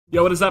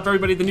Yo, what is up,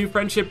 everybody? The new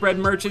Friendship Bread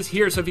merch is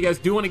here, so if you guys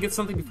do want to get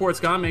something before it's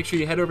gone, make sure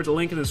you head over to the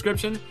link in the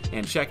description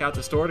and check out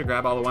the store to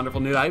grab all the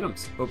wonderful new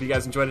items. Hope you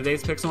guys enjoyed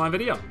today's Pixelmon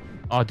video.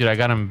 Oh, dude, I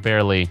got him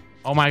barely.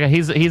 Oh my god,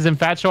 he's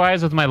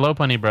infatuated with my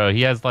Lopunny, bro.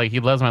 He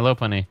loves my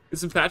Lopunny.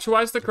 Is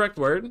infatuated the correct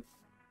word?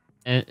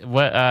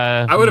 What?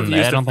 I would have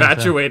used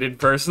infatuated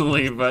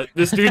personally, but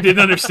this dude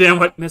didn't understand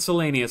what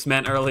miscellaneous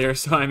meant earlier,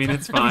 so I mean,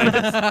 it's fine.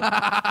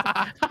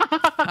 How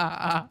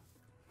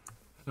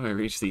do I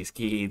reach these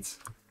keys?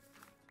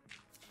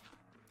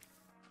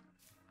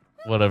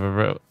 Whatever,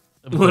 bro.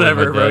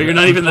 Whatever, bro. You're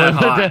not even that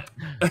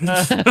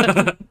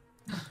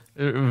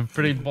hot.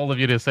 Pretty bold of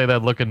you to say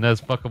that looking as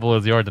fuckable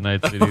as you are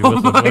tonight, sweetie.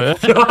 Oh my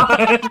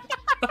god.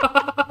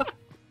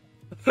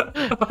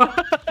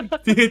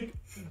 Dude,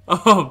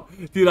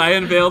 I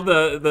unveiled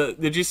the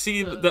did you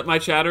see that my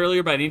chat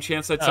earlier? By any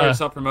chance I started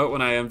self-promote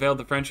when I unveiled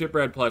the Friendship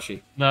Bread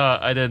plushie? No,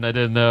 I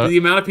didn't know. The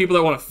amount of people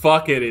that want to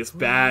fuck it is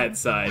bad,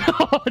 side.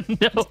 Oh,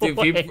 no Dude,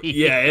 way. people,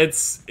 yeah,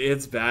 it's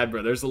bad,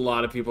 bro. There's a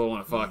lot of people that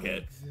want to fuck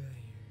it.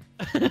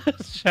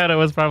 Shadow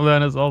was probably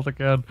on his alt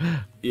account.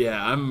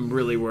 Yeah, I'm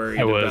really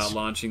worried about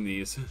launching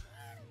these.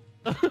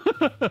 I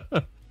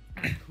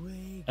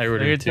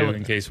ordered two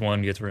in case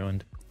one gets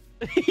ruined.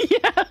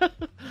 Yeah.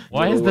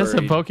 Why is this a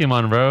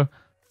Pokemon, bro?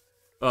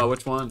 Oh,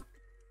 which one?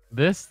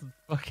 This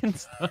fucking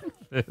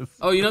Stunfisk.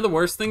 Oh, you know the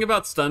worst thing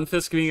about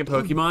Stunfisk being a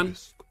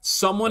Pokemon?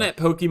 Someone at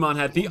Pokemon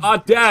had the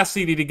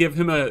audacity to give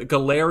him a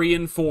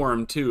Galarian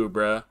form too,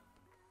 bruh.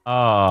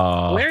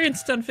 Oh. Galarian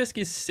Stunfisk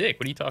is sick.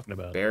 What are you talking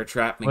about? Bear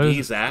Trap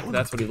McGee, Zach.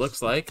 That's what he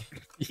looks like.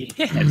 Yeah,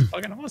 it's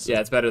fucking awesome.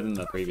 Yeah, it's better than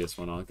the previous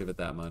one. I'll give it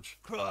that much.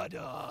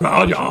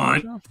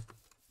 Crawdon.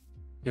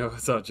 Yo,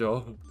 what's up,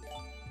 Joel?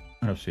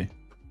 Oh, she.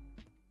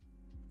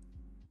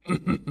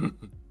 Don't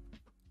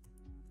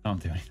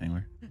do anything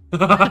weird.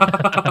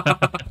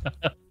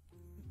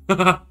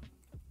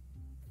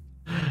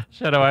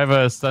 Shadow, I have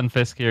a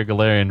Stunfisk here,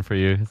 Galarian for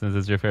you, since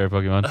it's your favorite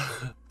Pokemon.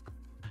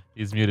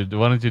 He's muted.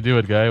 Why don't you do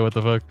it, guy? What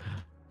the fuck?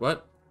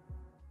 What?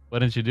 Why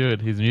didn't you do it?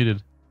 He's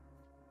muted.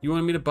 You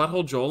want me to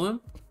butthole Joel him?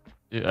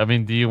 I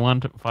mean, do you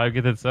want 5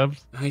 gifted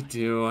subs? I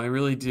do. I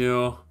really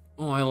do.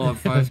 Oh, I love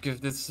 5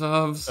 gifted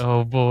subs.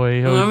 Oh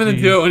boy. I'm gonna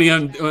do it when he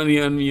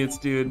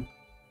unmutes, dude.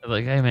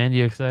 Like, hey man,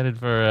 you excited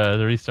for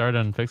the restart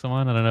on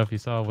Pixelmon? I don't know if you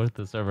saw with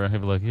the server.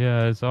 He'd be like,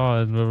 yeah, I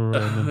saw it.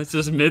 It's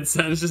just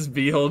mid-sentence, just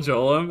beehole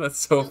Joel him. That's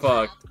so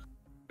fucked.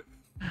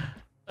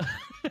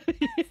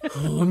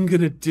 Oh, I'm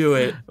gonna do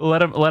it.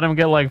 Let him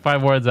get like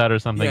 5 words out or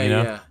something, Yeah, you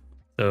know? yeah.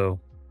 So,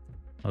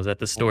 I was at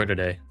the store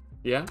today.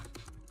 Yeah?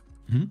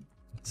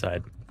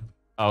 Side.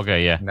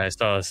 Okay, yeah. And I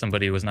saw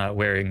somebody was not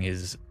wearing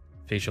his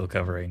facial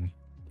covering.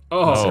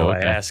 Oh, So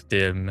okay. I asked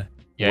him,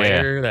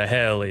 where the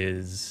hell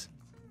is...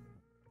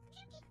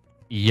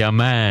 Your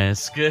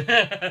mask.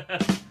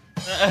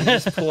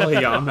 just pull a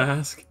yaw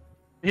mask.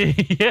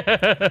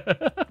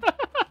 Yeah.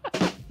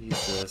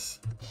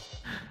 Jesus.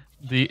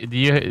 Do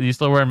you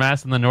still wear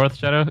masks in the North,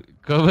 Shadow?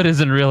 COVID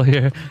isn't real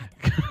here.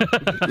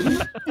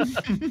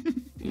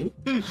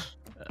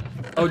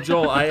 Oh,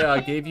 Joel, I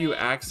gave you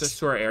access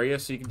to our area,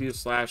 so you can do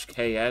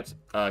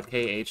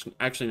 /KH.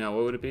 Actually, no,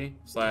 what would it be?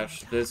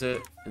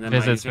 /visit and then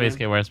Visit Space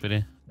Gateway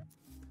SPD.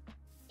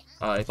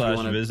 If you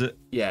want to visit.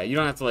 Yeah, you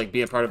don't have to like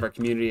be a part of our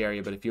community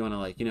area, but if you want to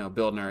like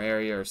build in our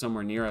area or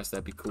somewhere near us,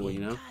 that'd be cool, you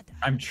know.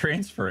 I'm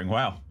transferring.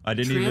 Wow, I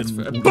didn't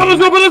even.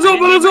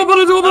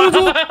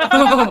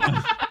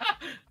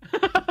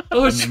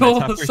 Oh,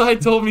 Joel,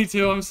 Side told me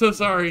to. I'm so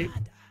sorry.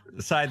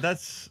 Side,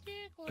 that's.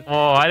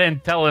 Oh, I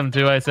didn't tell him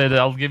to. I said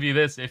I'll give you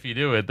this if you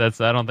do it. I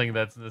don't think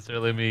that's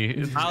necessarily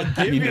me. I'll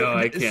give you.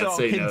 I can't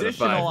say no to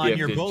 5 conditional on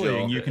your gifted,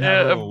 bullying. Joel. You can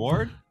have a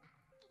reward.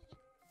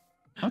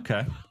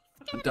 Okay.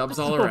 Dubs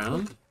all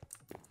around.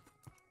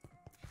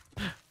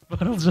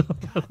 How's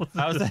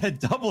that a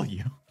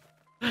W?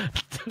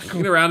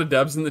 Get a round of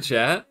dubs in the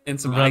chat and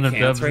some I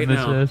can'ts right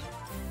now.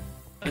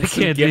 I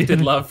can't gifted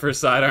love for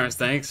sidearms.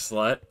 Thanks,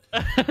 slut.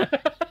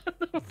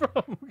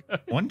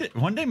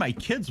 One day my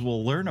kids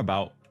will learn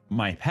about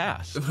my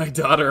past. My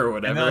daughter or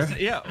whatever.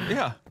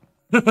 Yeah.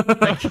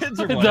 My kids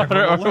or whatever.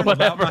 Daughter or will learn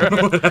about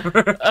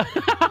whatever.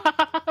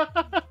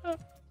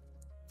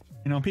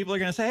 You know, people are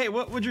gonna say, "Hey,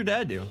 what would your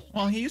dad do?"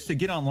 Well, he used to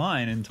get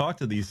online and talk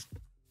to these.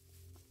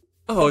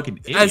 Oh,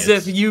 as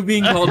if you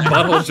being called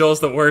butthole Joel's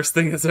the worst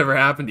thing that's ever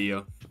happened to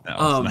you.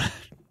 No,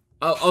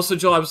 also,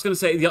 Joel, I was going to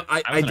say,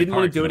 I didn't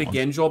want to do it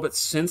again, Joel, but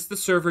since the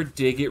server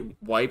did get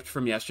wiped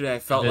from yesterday, I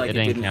felt like it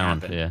didn't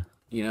happen. Yeah.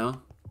 You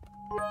know?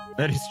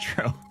 That is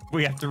true.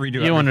 We have to redo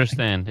it. You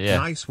understand, yeah.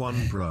 Nice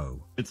one, bro.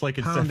 It's like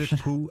Pound Inception.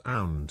 it, poo,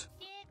 and.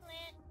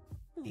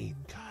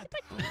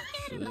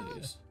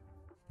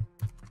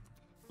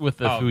 With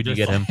the food you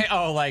get him.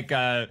 Oh, like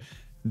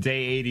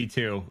day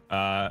 82.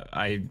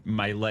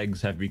 My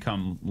legs have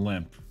become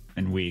limp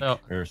and weak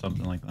or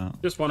something like that.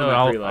 Just one of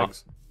my 3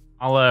 legs.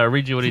 I'll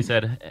read you what he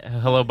said.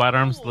 Hello, Bite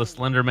Arms. The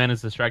Slender Man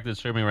is distracted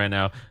streaming right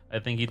now. I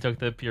think he took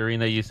the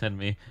Purina you sent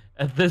me.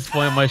 At this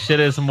point, my shit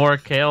is more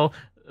kale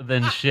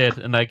than shit,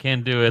 and I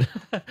can't do it.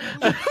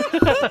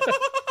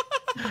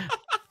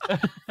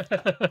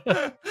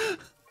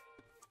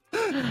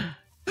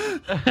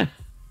 And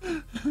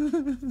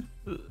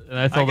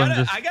I told him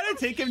just. I gotta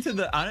take him to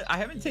the. I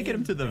haven't taken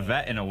him to the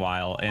vet in a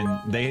while,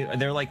 and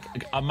they're like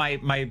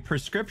my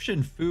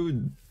prescription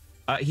food.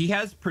 He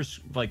has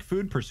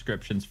food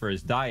prescriptions for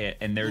his diet,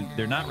 and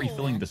they're not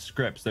refilling the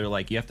scripts. They're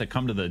like, you have to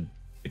come to the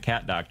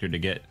cat doctor to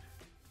get,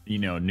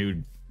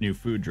 new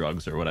food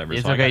drugs or whatever.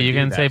 It's so okay. You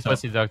can say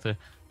pussy doctor.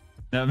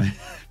 No,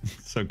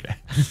 it's okay.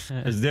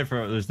 There's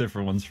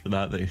different ones for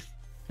that. They.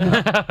 All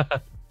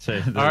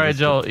right,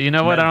 Joel. You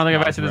know what? I don't think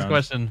I've asked you this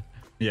question.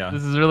 Yeah.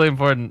 This is really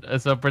important.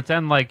 So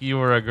pretend like you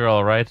were a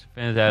girl, right?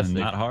 Fantastic.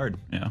 Not hard.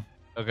 Yeah.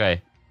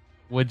 Okay.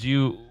 Would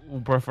you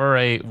prefer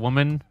a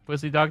woman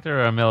pussy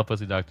doctor or a male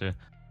pussy doctor?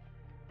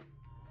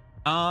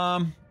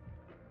 I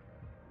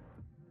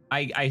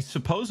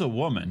suppose a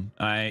woman.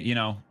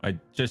 I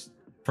just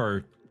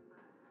for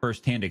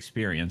first-hand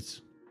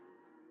experience.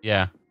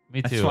 Yeah,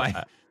 me too.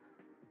 That's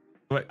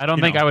why, I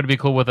don't think I would be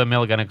cool with a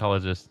male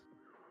gynecologist.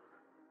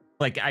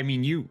 Like, I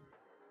mean,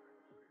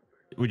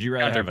 would you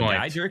rather have a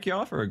guy jerk you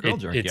off or a girl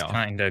jerk you off?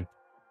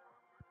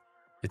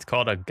 It's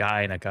called a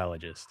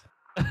gynecologist.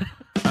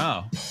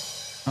 Oh.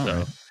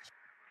 So.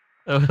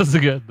 That was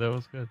good.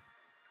 Is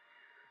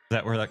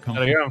that where that comes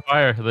from? You're on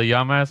fire. The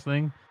Yamass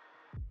thing.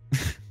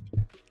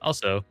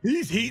 Also,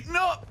 he's heating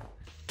up.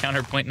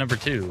 Counterpoint number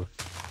 2.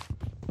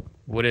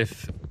 What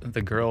if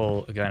the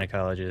girl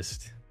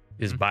gynecologist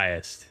is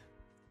biased?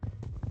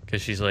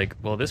 Because she's like,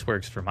 well, this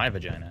works for my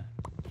vagina.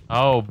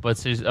 Oh, but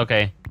she's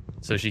okay.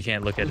 So she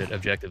can't look at it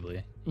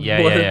objectively.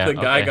 Yeah, what if the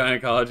guy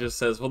gynecologist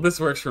says, well, this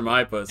works for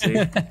my pussy?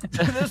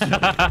 this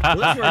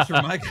works for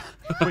my...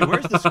 Wait,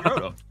 where's the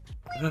scrotum?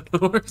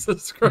 Where's the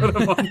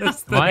scrotum on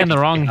this thing? Am I in the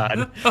wrong...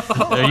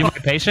 Are you my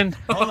patient?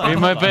 Are you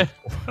my Let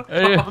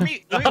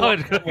me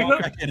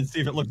walk back in and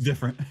see if it looks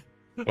different.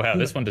 Wow,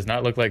 this one does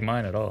not look like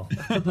mine at all.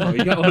 Oh,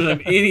 you got one of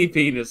them itty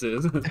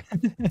penises.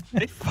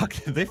 They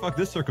fucked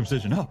this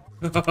circumcision up.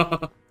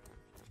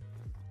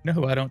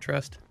 No, I don't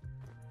trust.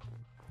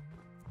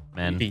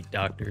 Man. Feet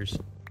doctors.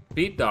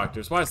 Feet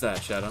doctors? Why is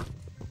that, Shadow?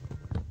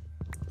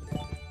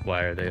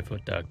 Why are they a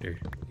foot doctor?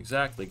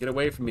 Exactly. Get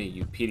away from me,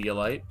 you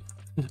Pedialyte.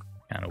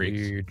 Kind of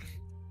weird.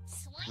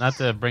 Not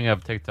to bring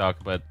up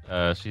TikTok, but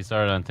she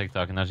started on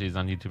TikTok and now she's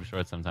on YouTube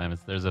Shorts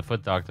sometimes. There's a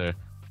foot doctor,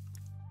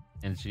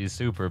 and she's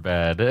super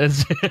bad.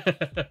 She's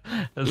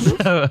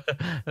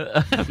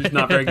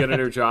not very good at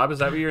her job. Is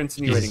that what you're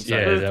insinuating?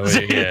 Yeah, that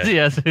way, yeah.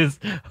 Yes, it's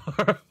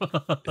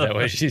horrible. Is that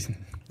why she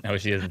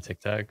is on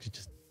TikTok? She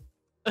just...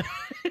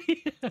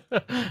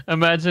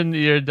 Imagine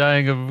you're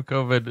dying of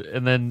COVID,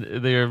 and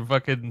then your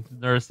fucking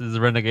nurse is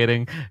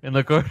renegading in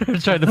the corner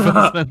trying to put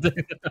on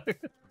TikTok.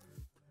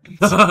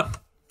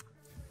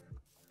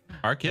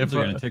 Our kids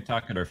are going to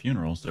TikTok at our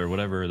funerals, or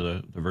whatever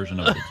the version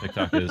of the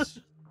TikTok is.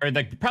 Or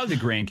like probably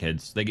the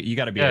grandkids. You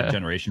got to be a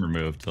generation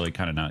removed to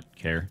kind of not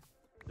care.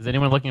 Is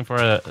anyone looking for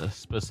a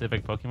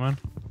specific Pokemon?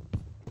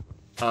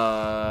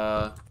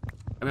 I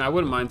mean, I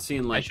wouldn't mind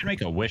seeing I should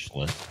make a wish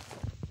list.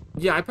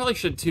 Yeah, I probably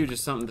should too,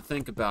 just something to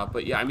think about.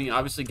 But yeah, I mean,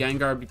 obviously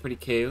Gengar would be pretty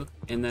cute,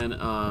 and then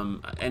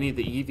any of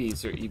the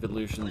Eevees or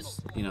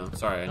evolutions,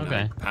 sorry, I know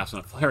I'm passing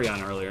a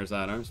Flareon earlier, is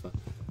that ours? But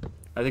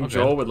I think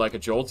Joel would like a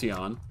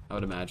Jolteon, I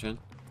would imagine.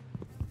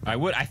 I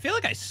feel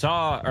like I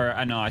saw a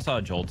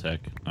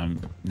Joltik.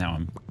 Now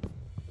I'm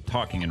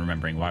talking and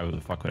remembering. Why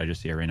the fuck would I just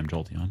see a random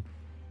Jolteon?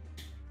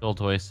 Joel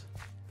toys.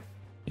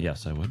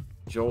 Yes, I would.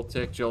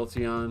 Joltik,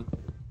 Jolteon.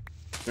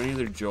 Is there any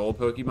other Joel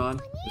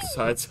Pokemon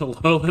besides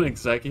Alolan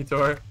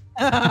Executor?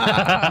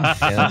 Yeah,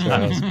 that's where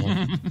I was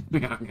going.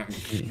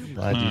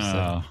 Glad you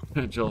said.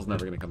 Joel's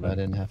never gonna come back. I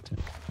didn't have to.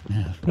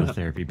 Yeah, no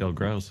therapy bill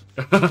grows.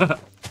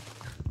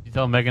 You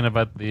tell Megan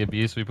about the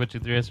abuse we put you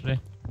through yesterday?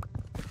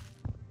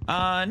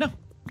 No.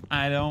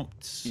 I don't.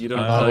 You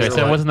don't.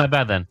 So it wasn't that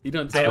bad then. You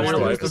don't tell your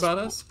wife about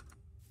us?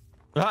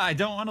 I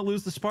don't want to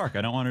lose the spark.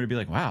 I don't want her to be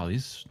like, "Wow,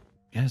 these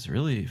guys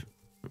really."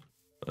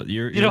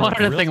 You don't want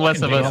her to think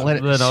less of us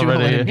than She won't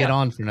already. let him get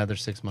on for another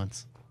 6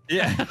 months.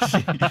 Yeah.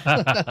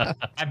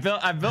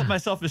 I built my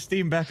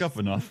self-esteem back up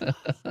enough.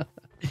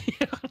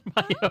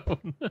 My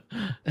own.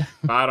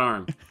 Bad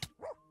arm.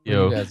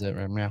 Yo. You guys at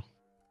right now.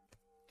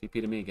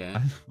 TP to me,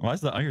 guy. Why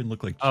does the iron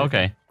look like? Oh,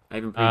 okay. I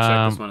even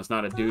pre-checked this one. It's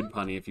not a dude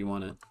punny if you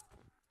want it.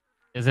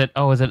 Is it?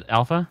 Oh, is it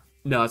alpha?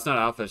 No, it's not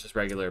alpha. It's just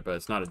regular, but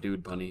it's not a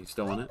dude punny. You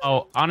still want it?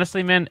 Oh,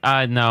 honestly, man,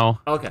 no.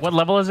 Okay. What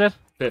level is it?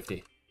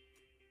 50.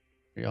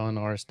 Are y'all in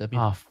RSW?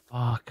 Oh,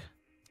 fuck.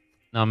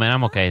 No, man,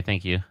 I'm okay.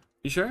 Thank you.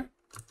 You sure?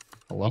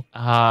 Hello?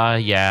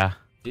 Yeah.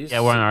 Jesus. Yeah,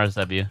 we're on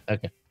RSW.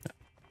 Okay.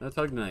 That's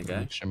talking tonight,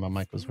 guy. Make sure my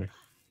mic was working.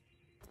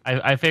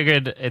 I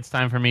figured it's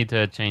time for me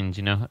to change,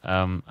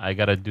 I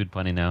got a dude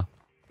punny now.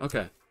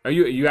 Okay.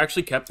 You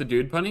actually kept the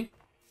dude punny?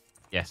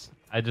 Yes.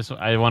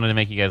 I wanted to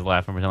make you guys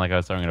laugh and pretend like I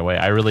was throwing it away.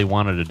 I really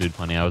wanted a dude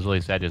punny. I was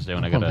really sad yesterday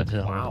when I got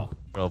a Wow.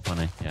 girl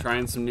punny. Yeah.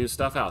 Trying some new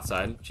stuff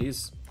outside.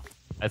 Jeez.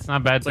 It's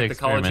not bad It's to like the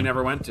college you experiment.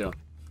 never went to.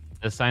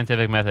 The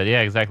scientific method.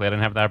 Yeah, exactly. I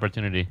didn't have the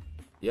opportunity.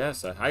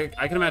 Yes, I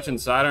can imagine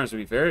sidearms would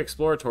be very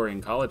exploratory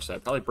in college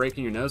side. Probably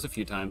breaking your nose a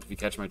few times if you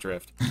catch my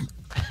drift.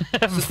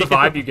 It's just the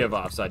vibe you give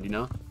off side,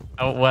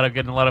 Oh, what? I'm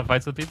getting a lot of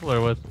fights with people or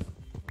what?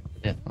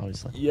 Yeah,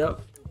 obviously.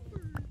 Yep.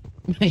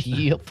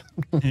 Yep.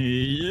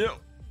 Yep.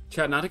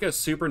 Chat, not to go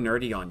super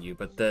nerdy on you,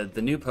 but the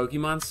new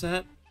Pokemon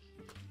set,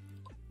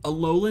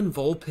 Alolan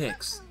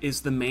Vulpix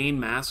is the main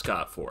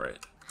mascot for it.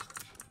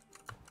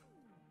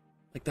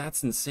 Like,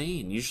 that's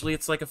insane. Usually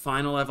it's like a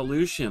final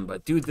evolution,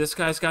 but dude, this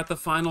guy's got the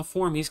final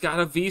form. He's got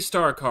a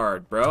V-Star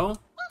card, bro.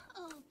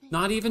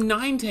 Not even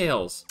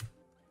Ninetales.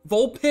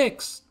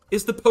 Vulpix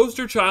is the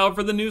poster child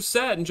for the new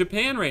set in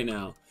Japan right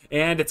now.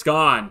 And it's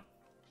gone.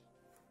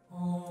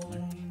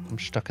 I'm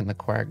stuck in the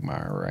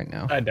quagmire right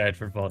now. I died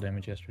for fall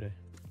damage yesterday.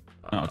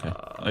 Oh, okay.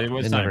 It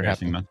was it not never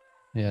embarrassing, happened.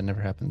 man. Yeah, it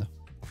never happened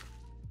though.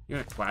 You're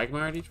in a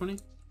Quagmire D20?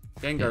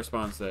 Gengar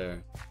spawns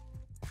there.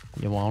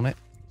 You want it?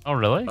 Oh,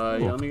 really?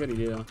 Yeah, let me get a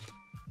deal.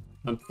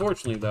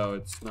 Unfortunately, though,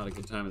 it's not a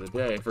good time of the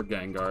day for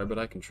Gengar, but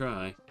I can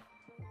try.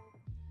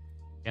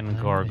 And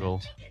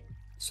gargle.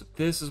 So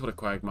this is what a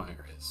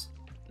Quagmire is.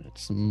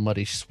 It's a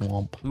muddy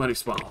swamp. Muddy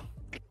swamp.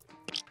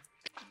 If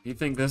you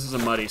think this is a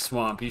muddy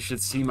swamp, you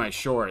should see my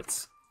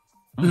shorts.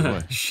 Oh,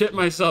 Shit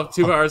myself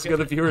 2 hours ago.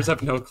 The viewers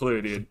have no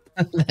clue, dude.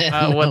 What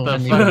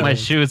the fuck? My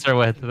shoes are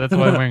wet. That's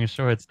why I'm wearing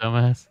shorts,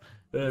 dumbass.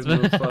 They have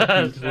no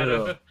fucking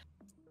clue.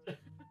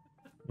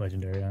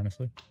 Legendary,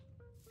 honestly.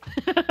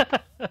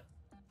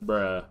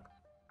 Bruh.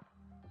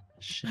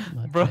 Shit,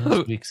 my Bro.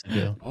 pants weeks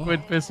ago.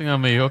 Quit pissing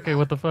on me. Okay,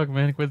 what the fuck,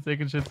 man? Quit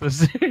taking shit so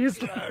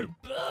seriously.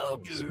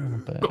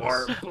 Swamp ass.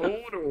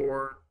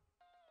 Garbodor.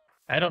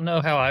 I don't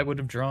know how I would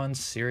have drawn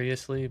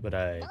seriously, but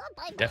I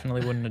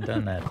definitely wouldn't have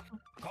done that.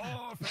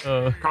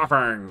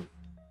 Coughing.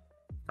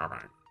 Coughing.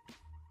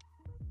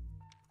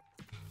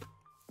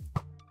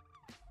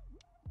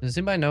 Does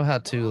anybody know how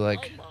to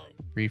like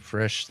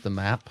refresh the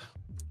map?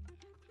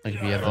 Like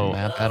if you have a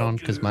map add-on,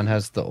 because mine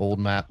has the old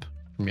map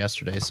from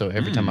yesterday. So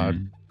every time I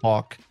would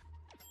walk,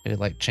 it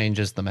like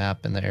changes the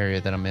map in the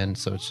area that I'm in.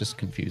 So it's just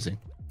confusing.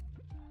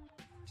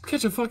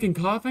 Catch a fucking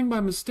coughing by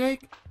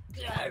mistake?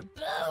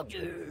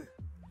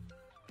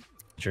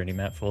 Journey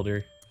map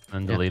folder.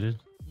 Undeleted.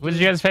 What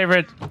is your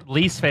guys'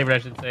 least favorite, I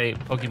should say,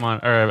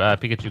 Pokemon or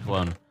Pikachu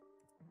clone?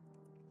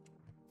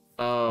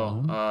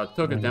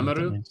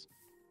 Togedemaru.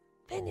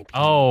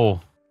 Oh.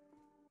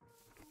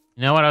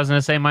 You know what? I was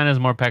gonna say mine is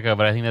more Pekka,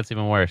 but I think that's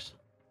even worse.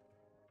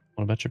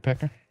 What about your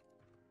pecker?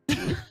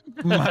 Did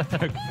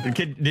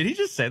he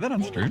just say that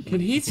on stream? Can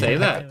he say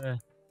that?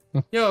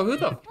 Yo, who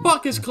the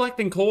fuck is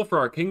collecting coal for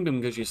our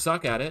kingdom because you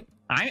suck at it?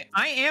 I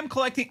am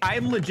collecting. I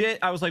am legit.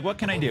 I was like, what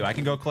can I do? I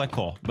can go collect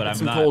coal, but I'm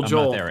Some not. coal, I'm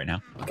Joel. not there right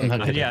now.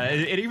 Okay. Yeah,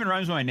 it even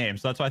rhymes with my name,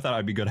 so that's why I thought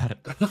I'd be good at it.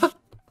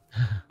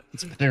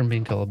 It's better than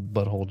being called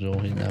Butthole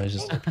Joel. Now he's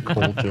just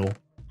Cold Joel.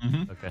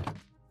 Okay.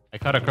 I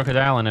caught a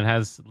crocodile and it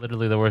has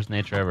literally the worst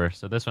nature ever,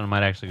 so this one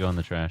might actually go in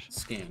the trash.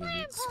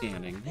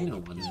 Scanning. No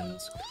one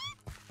asked.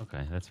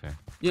 Okay, that's fair.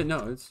 Yeah, no,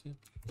 it's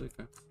really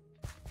fair.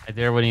 I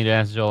dare we need to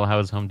ask Joel how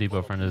his Home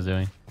Depot friend is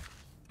doing.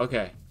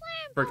 Okay.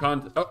 For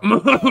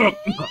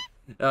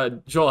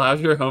Joel,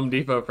 how's your Home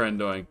Depot friend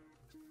doing?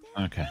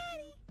 Okay.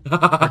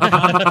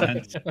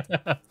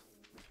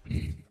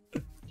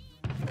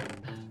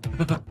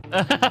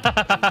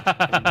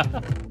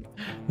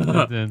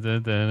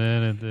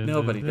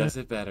 Nobody does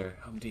it better.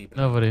 Home Depot.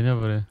 Nobody.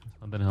 Other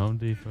than Home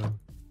Depot.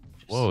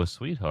 Whoa,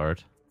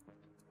 sweetheart.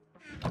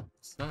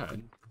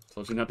 Sad.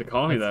 Told you not to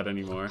call me that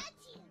anymore.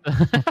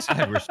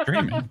 Sad, we're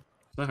streaming.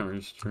 Sad,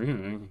 we're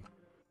streaming.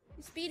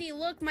 Speedy,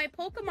 look, my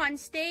Pokemon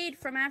stayed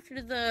from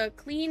after the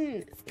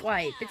clean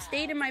wipe. It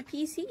stayed in my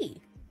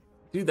PC.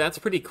 Dude, that's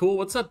pretty cool.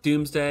 What's up,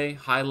 Doomsday?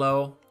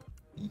 Hilo.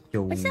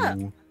 Yo. What's up?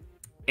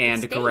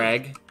 And Stay.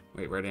 Greg.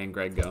 Wait, where'd and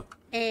Greg go?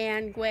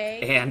 And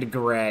Gway. And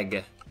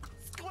Greg.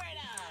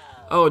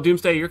 Oh,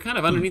 Doomsday, you're kind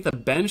of underneath a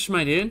bench,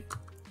 my dude.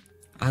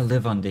 I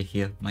live under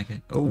here. Like,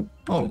 oh.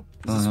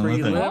 Is this where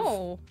you okay. live?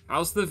 Oh.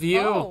 How's the view?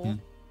 Oh.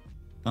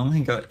 Oh my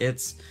god,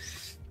 it's.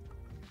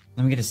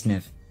 Let me get a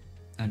sniff.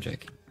 I'm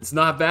joking. It's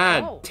not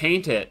bad. Oh.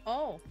 Taint it.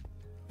 Oh.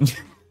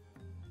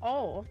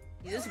 Oh.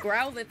 This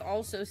Growlithe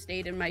also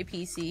stayed in my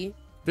PC.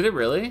 Did it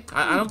really?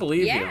 I don't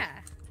believe you. Yeah.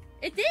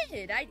 It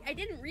did. I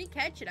didn't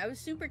re-catch it. I was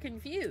super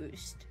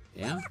confused.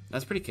 Yeah,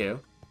 that's pretty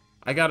cool.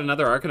 I got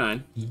another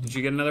Arcanine. Did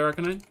you get another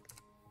Arcanine?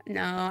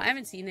 No, I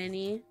haven't seen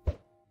any.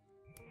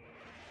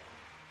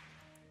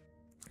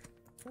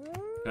 Can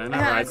I not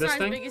ride It's this not as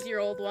thing? big as your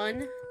old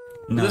one.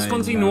 No, This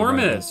one's no,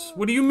 enormous.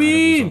 What do you Rival's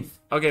mean? off.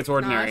 Okay, it's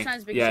ordinary. it's not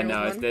as big as Yeah, your no,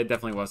 old it one.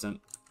 definitely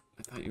wasn't.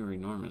 I thought you were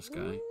enormous,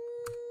 guy.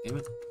 Damn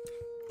it.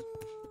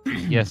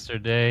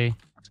 Yesterday,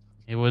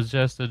 it was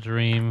just a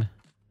dream,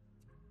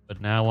 but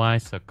now I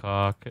suck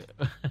cock.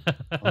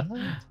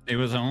 It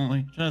was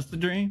only just a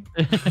dream.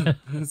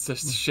 It's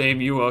just a shame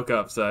you woke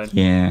up, son.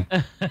 Yeah.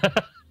 I'm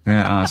gonna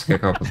ask a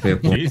couple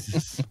people.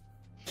 Jesus.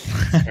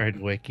 Sorry to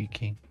wake you,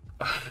 King.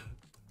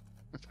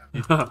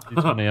 It's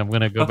funny. I'm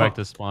gonna go back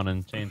to spawn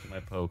and change my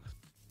pokes.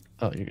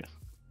 Oh, you're good.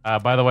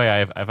 By the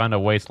way, I found a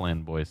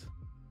wasteland, boys.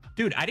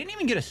 Dude, I didn't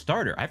even get a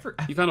starter.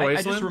 You found a I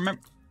wasteland? just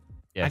remember.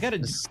 Yes. I got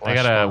a. I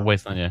got a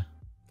wasteland, yeah.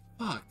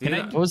 Fuck, Can dude.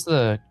 I- What was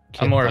the?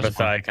 I'm more of a kid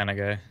thigh kind of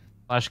guy.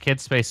 Slash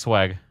kid space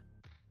swag.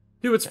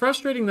 Dude, what's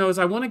frustrating though is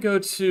I want to go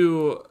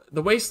to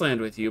the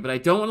wasteland with you, but I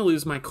don't want to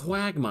lose my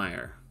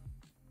Quagmire.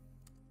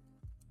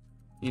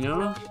 You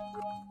know?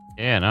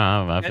 Yeah,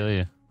 no, I feel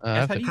you. I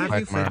have How to do you crack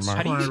fix- my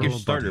how do you get your Squirrel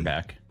starter buddy.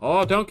 back?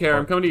 Oh, don't care.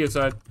 I'm coming to your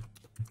side.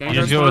 Gengar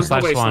Just go with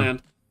spawns the /1.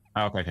 wasteland.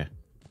 Oh, okay.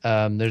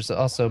 There's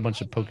also a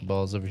bunch of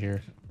Pokeballs over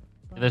here.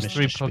 There's Mr.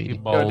 3 Speedy. Yo,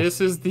 Pokeballs.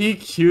 this is the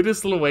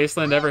cutest little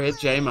wasteland ever. Hit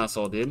J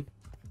muscle, dude.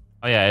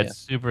 Oh yeah, it's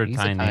super He's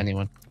tiny. a tiny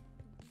one.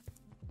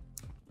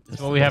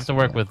 That's what we have to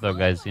work with, though,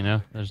 guys. You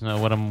know, there's no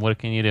what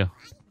can you do?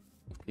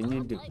 You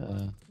need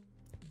to.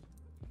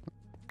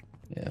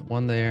 Yeah,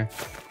 one there,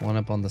 one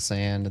up on the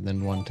sand, and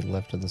then one to the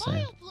left of the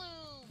sand.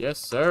 Yes,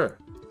 sir.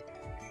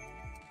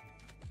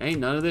 Ain't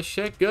none of this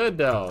shit good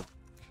though.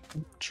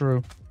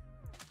 True.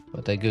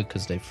 But they good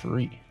because they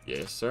free.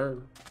 Yes, sir.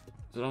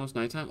 Is it almost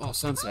nighttime? Oh,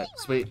 sunset.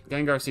 Sweet.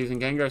 Gengar season.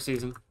 Gengar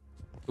season.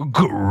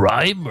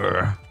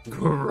 Grimer.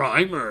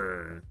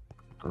 Grimer.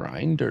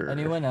 Grinder.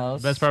 Anyone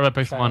else? The best part about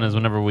Pixelmon is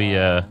whenever we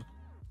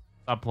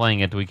stop playing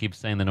it, we keep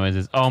saying the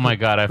noises. Oh my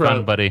god, I Bro.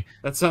 found Buddy.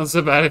 That sounds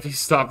so bad if you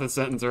stop the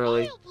sentence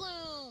early.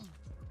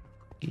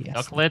 Yes.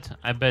 Ducklet?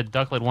 I bet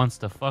Ducklet wants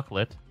to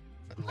fucklet.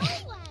 I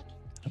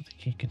don't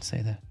think you can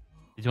say that.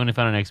 Did you only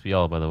find an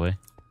XBL, by the way?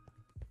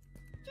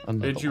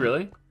 Another Did you one.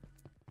 really?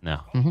 No.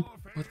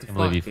 What the I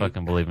believe you dude?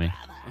 fucking believe me.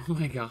 Oh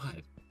my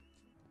god.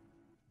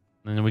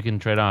 And then we can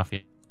trade off.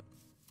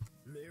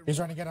 He's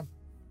trying to get him.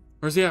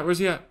 Where's he at? Where's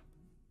he at?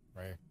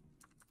 Right.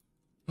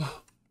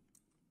 Oh,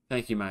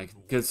 thank you, Mike.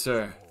 Good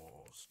sir.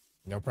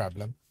 No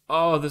problem.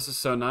 Oh, this is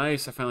so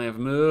nice. I finally have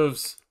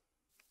moves.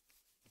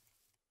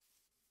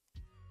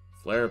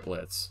 Flare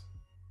Blitz.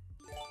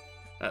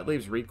 That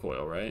leaves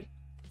recoil, right?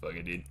 Fuck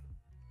it, dude.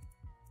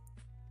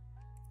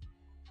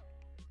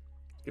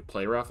 Get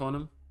play rough on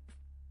him.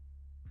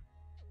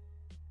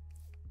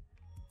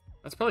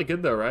 That's probably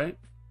good though, right?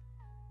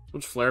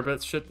 We'll just flare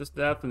blitz shit this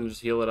death and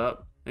just heal it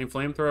up. And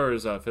flamethrower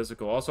is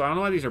physical. Also, I don't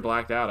know why these are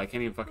blacked out. I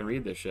can't even fucking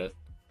read this shit.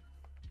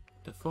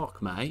 The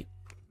fuck, mate?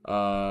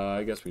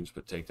 I guess we can just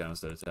put takedown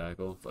instead of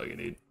tackle. Fuck it,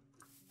 dude.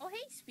 Oh, hey,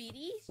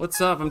 Speedy. What's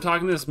up? I'm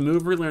talking to this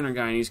move relearner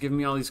guy and he's giving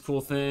me all these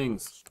cool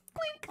things.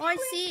 Oh, I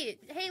see it.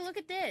 Hey, look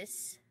at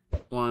this.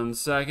 1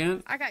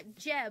 second. I got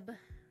Jeb.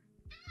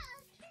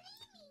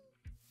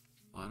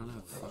 I don't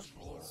know.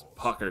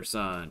 Pucker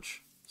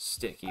Sunch.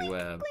 Sticky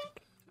web.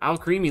 Owl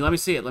creamy. Let me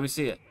see it. Let me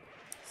see it.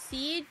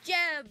 See,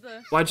 Jeb.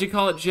 Why'd you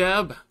call it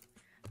Jeb?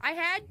 I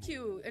had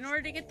to in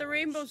order to get the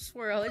rainbow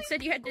swirl. It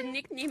said you had to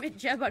nickname it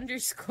Jeb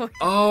 _.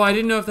 Oh, I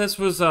didn't know if this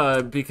was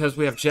because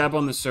we have Jeb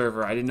on the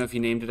server. I didn't know if you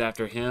named it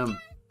after him.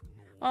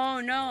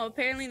 Oh no!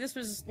 Apparently this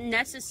was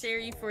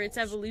necessary for its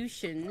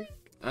evolution.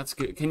 That's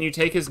good. Can you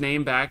take his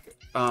name back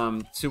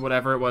to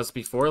whatever it was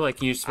before? Like,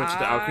 can you switch it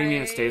to Owl creamy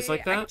and it stays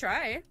like I that? can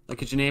try. Like,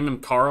 could you name him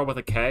Carl with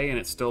a K and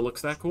it still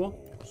looks that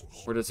cool?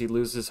 Or does he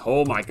lose his...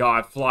 Oh my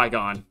god,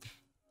 Flygon.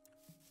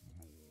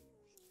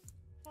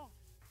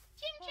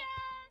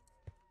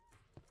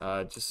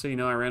 Just so you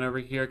know, I ran over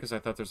here because I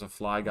thought there's a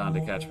Flygon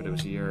to catch, but it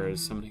was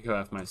yours. I'm gonna go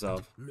F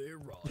myself. Speedy's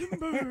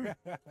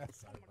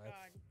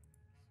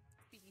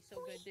so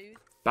good, dude.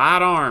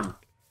 Bad arm.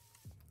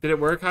 Did it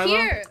work, Hylo?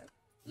 Here.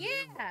 Yeah.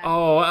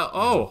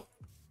 Oh.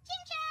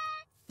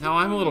 Now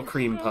I'm a little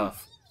cream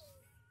puff.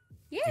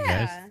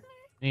 Yeah.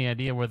 Any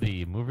idea where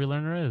the movie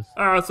learner is?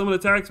 Someone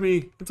attacked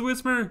me. It's a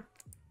Whisper.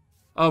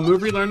 Oh,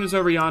 move relearner's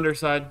over yonder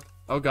side.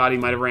 Oh god, he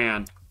might have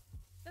ran.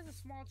 That's a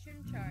small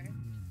chimchar.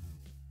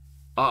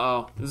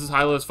 Uh-oh. This is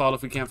Hylo's fault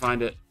if we can't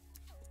find it.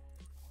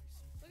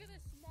 Look at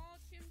this small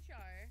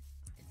chimchar.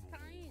 It's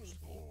tiny.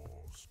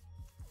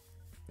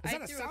 Is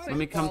that a threw salamander? Let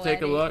me come ball take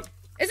at a it. look.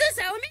 Is this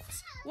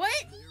Salamence?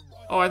 What?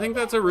 Oh, I think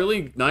that's a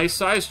really nice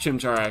size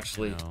Chimchar,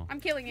 actually. No. I'm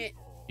killing it.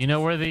 You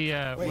know where the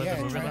Wait, movie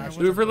yeah, learner is?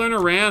 Mover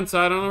Learner ran, so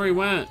I don't know where he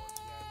went.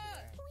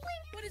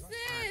 What is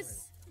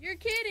this? You're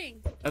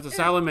kidding. That's a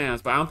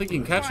Salamence, but I don't think you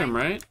can catch him,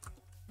 right?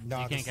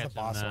 No, You this can't is the catch him,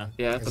 boss no. one.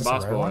 Yeah, Is it's the this a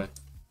boss rare boy. one?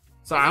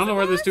 So I don't know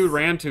where this dude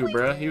ran to,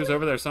 bruh. He was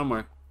over there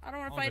somewhere. I don't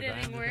want to Oh, fight the it guy, I'm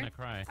just anymore. gonna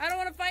cry. I don't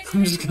want to fight it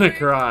I'm just gonna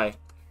anymore. cry.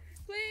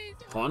 Please.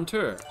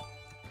 Haunter.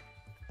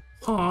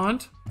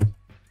 Haunt.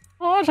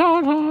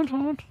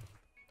 Haunt.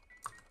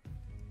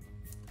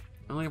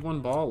 I only have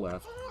one ball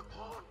left.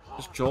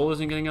 Just Joel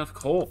isn't getting enough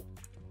coal.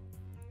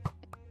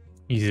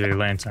 Easily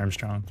Lance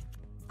Armstrong.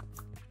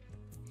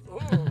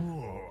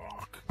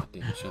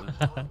 Damn, shut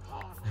up.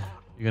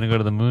 You gonna go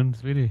to the moon,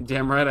 sweetie?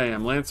 Damn right I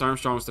am. Lance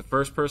Armstrong was the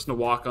first person to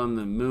walk on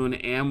the moon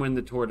and win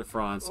the Tour de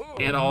France,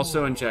 and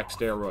also inject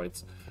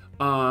steroids.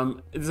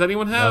 Does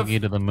anyone have? Doggy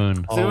to the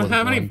moon. Does anyone All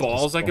have in any one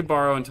balls I pistol. could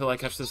borrow until I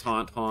catch this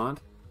haunt?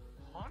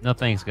 No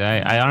thanks, guy.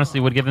 I honestly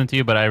would give them to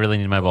you, but I really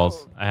need my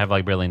balls. I have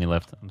like barely any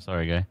left. I'm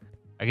sorry, guy.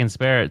 I can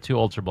spare 2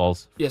 ultra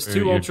balls. Yes, for 2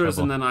 your ultras,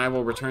 trouble. and then I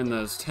will return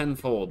those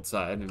tenfold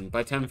side. And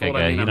by tenfold,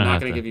 Okay, I mean you I'm don't not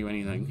have going to to. give you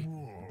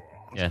anything.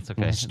 Yeah, it's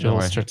okay. Still Don't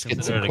worry. starts getting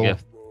Consider it a some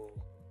gift.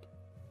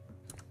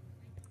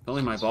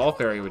 Only my ball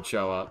fairy would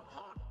show up.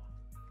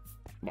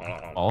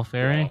 Ball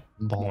fairy?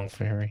 Ball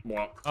fairy.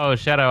 Oh,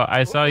 Shadow,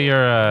 I saw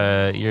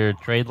your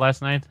trade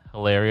last night.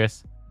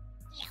 Hilarious.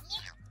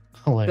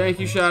 Hilarious. Thank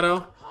you,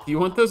 Shadow. Do you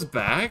want those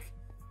back?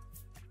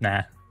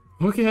 Nah.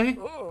 Okay.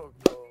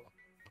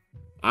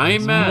 I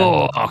ain't mad.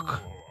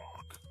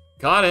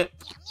 Got it.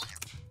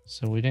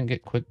 So we didn't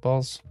get quick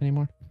balls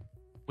anymore?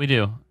 We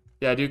do.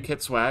 Yeah, dude,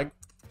 kit swag.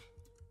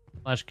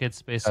 Flash kit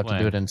space Have to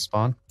do it in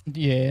spawn?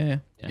 Yeah.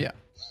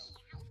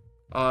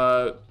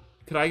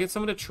 Could I get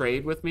someone to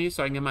trade with me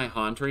so I can get my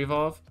Haunt to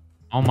evolve?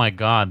 Oh my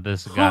god,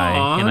 this guy.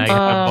 Can I get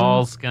the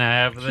balls? Can I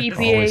have this?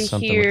 TPA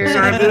here.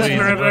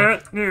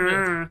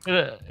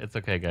 It's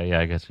okay, guy. Yeah,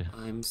 I got you.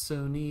 I'm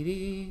so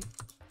needy.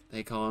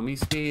 They call me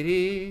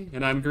Speedy,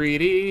 and I'm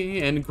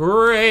greedy and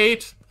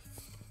great.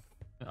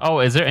 Oh,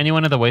 is there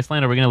anyone at the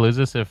wasteland? Are we gonna lose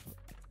this if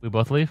we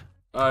both leave?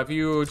 If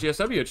you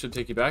GSW, it should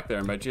take you back there.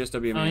 And by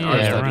GSW, I mean Oh,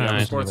 yeah, RSW. I'm a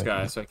right. sports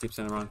guy, so I keep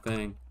saying the wrong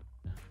thing.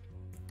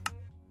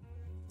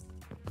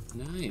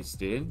 Nice,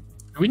 dude.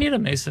 Do we need a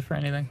mesa for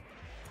anything?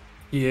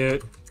 Yeah.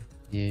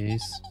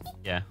 Yes.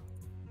 Yeah.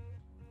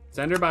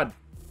 Sender bud.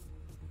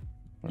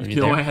 Are You you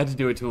know there? I had to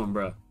do it to him,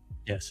 bro.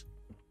 Yes.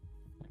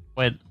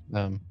 Wait.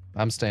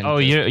 I'm staying. Oh,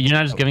 you're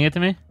not just giving it to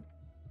me?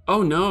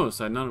 Oh no,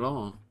 so not at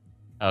all.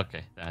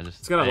 Okay. I just.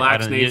 It's got a I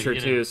lax don't- nature you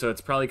too, so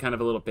it's probably kind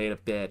of a little beta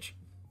bitch.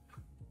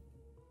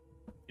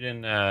 You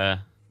didn't. I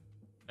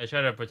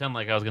tried to pretend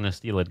like I was gonna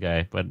steal it,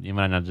 guy, but you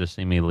might not just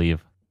see me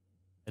leave.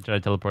 I tried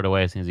to teleport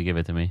away as soon as you give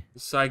it to me.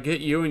 So I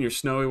get you and your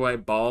snowy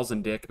white balls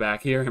and dick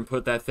back here and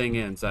put that thing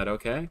in. Is that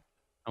okay?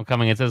 I'm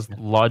coming. It says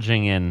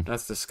lodging in.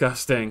 That's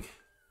disgusting.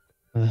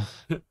 Ugh,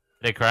 Did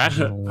it crash?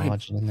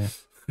 lodging in there.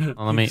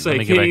 Well, let me So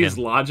get back he's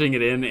in. lodging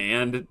it in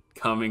and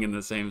coming in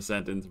the same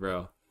sentence,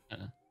 bro.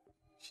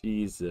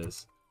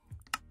 Jesus.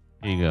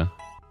 Here you go.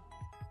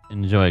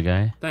 Enjoy,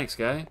 guy. Thanks,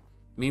 guy.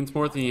 Means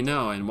more than you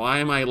know. And why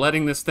am I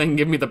letting this thing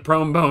give me the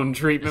prone bone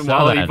treatment I saw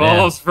while it that,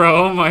 evolves,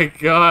 bro? Oh my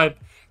god.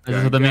 This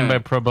is what they mean by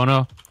pro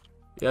bono.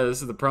 Yeah,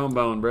 this is the prone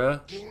bone, bro.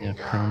 Yeah,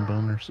 prone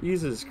boners.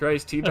 Jesus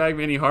Christ, teabag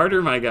me any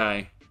harder, my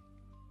guy.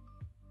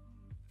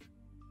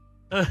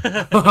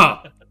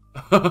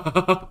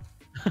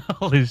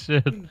 Holy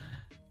shit.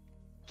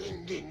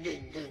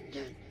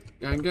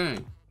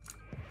 Gang.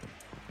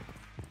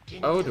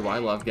 Oh, do I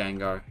love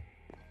Gengar.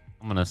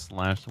 I'm gonna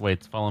slash.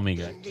 Wait, follow me,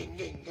 guy.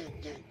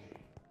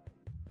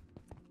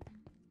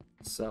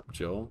 Sup,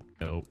 Joel?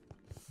 Nope.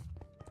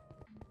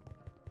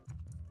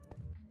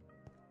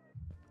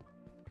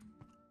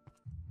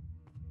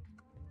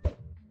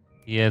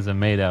 He has a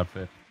maid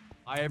outfit.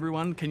 Hi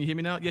everyone, can you hear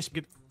me now? Yes,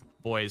 good.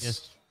 Boys.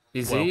 Yes.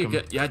 Is Welcome. he?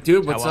 Good? Yeah,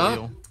 dude, what's How are up?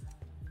 you?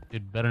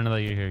 Dude, better know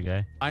that you're here,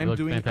 guy. I You am look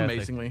doing fantastic.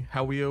 amazingly.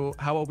 How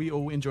are we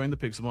all enjoying the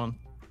Pixelmon?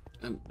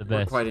 The We're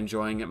best. quite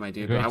enjoying it, my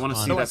dude. Great But I want to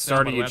fun. see No, that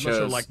starter you I'm not sure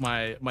chose. like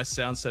my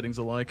sound settings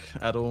are like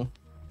at all.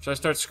 Should I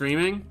start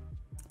screaming?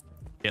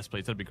 Yes,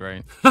 please. That'd be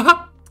great.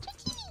 I'm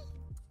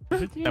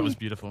That was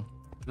beautiful.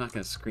 not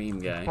gonna scream,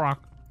 guy.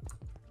 Rock.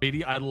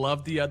 BD, I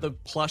love the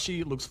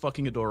plushie. It looks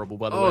fucking adorable,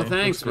 by the way. Oh, Looks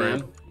thanks, great.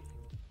 man.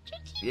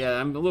 Yeah,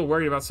 I'm a little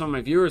worried about some of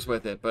my viewers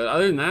with it, but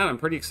other than that, I'm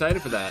pretty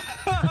excited for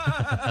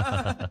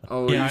that.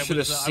 Oh, Yeah, you should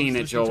have seen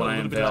it, Joel, when I I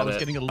unveiled was it.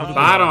 getting a little bit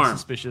Bad arm.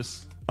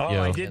 suspicious. Oh,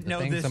 Yo. I Yeah, didn't the know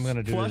things this I'm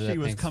gonna do to plushie that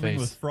was thing's coming face.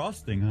 with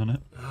frosting on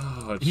it.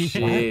 Oh,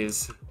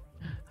 jeez.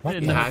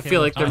 What? Yeah, I feel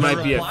like there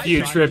might be a Reply few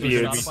shot was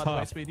tributes. not By the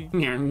way,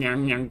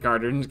 Speedy.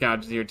 Gardens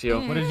Gouge here too.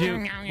 What did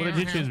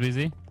you choose,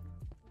 BZ?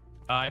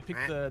 I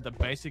picked the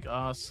basic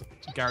ass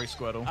Gary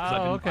Squirtle. 'cause I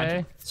Oh, didn't- I okay.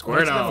 didn't- They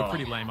were Squirtle.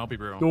 pretty lame. I'll be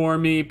real.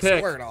 Normie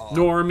pick. Squirtle.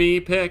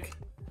 Normie pick.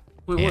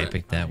 Wait, Yeah, I what?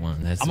 picked that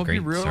one. That's I'm a gonna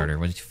be great real. starter.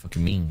 What did you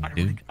fucking mean,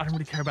 dude? I don't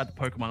really care about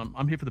the Pokemon.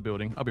 I'm here for the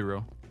building. I'll be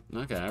real.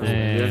 Okay,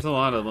 Yeah. there's a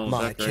lot of little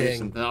My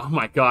decorations. king. Oh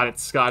my god,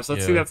 it's Scotch.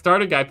 Let's see Yeah. that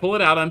starter guy. Pull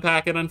it out,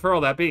 unpack it,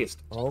 unfurl that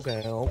beast.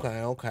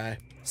 Okay.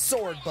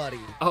 Sword buddy.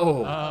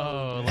 Oh.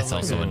 Oh, That's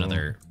lovely. also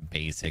another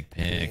basic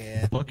pick.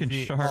 Yeah. Looking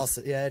sharp.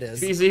 Also, yeah, it is.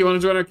 BZ, you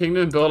want to join our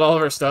kingdom and build all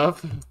of our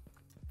stuff?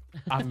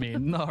 I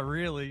mean, not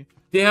really.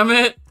 Damn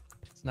it.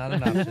 It's not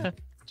an option.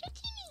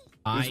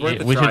 It's worth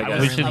the We try, should,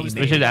 guys. we should,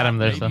 we should add him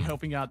there, Maybe so.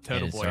 helping out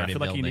Turtle it's Boy. I already feel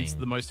like he needs building.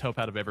 the most help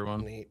out of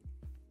everyone. Neat.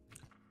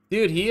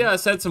 Dude, he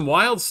said some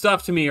wild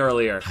stuff to me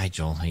earlier. Hi,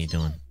 Joel. How you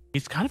doing?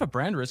 He's kind of a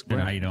brand risk. Yeah,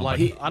 Brand. you don't Like,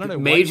 He, I don't know.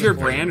 major what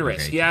he was brand wearing.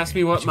 risk. He asked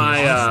me what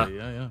Honestly,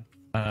 my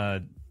yeah.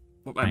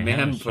 what my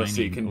man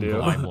pussy can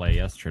do. Play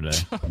yesterday,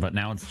 but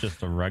now it's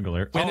just a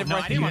regular. Whenever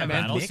I see my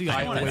man pussy,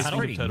 I always That's think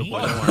pretty of Turtle neat.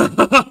 Boy.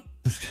 Don't worry.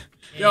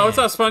 Yo, what's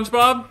up,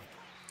 SpongeBob?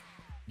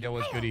 Yo,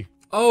 what's goody?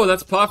 Oh,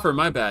 that's Puffer.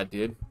 My bad,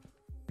 dude.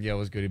 Yo,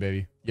 what's goody,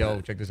 baby? Yo,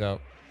 check this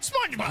out.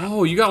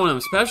 Oh, you got one of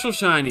them special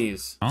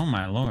shinies. Oh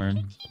my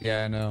lord!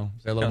 Yeah, I know.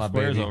 Say hello to my Got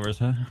squares baby. over his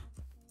head.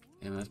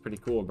 Yeah, that's pretty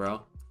cool,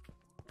 bro.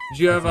 Did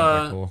you have That's not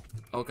very cool.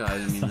 Oh god, I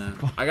didn't mean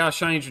that. I got a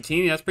shiny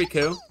Dratini. That's pretty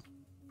cool.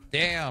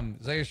 Damn,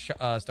 is that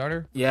your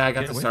starter? Yeah, I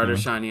got Get the away starter from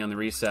him. shiny on the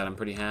reset. I'm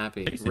pretty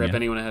happy. Fixing Rip ya.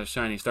 anyone that had a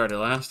shiny starter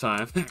last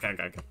time.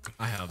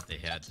 I hope they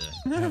had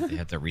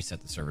to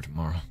reset the server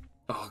tomorrow.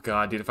 Oh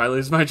god, dude, if I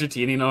lose my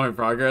Dratini and all my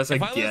progress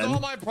If I lose again, all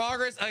my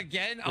progress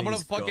again, I'm gonna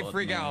Please, fucking God,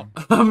 freak man. out.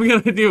 I'm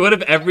gonna do. What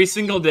if every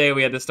single day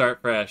we had to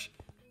start fresh?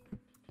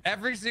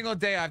 Every single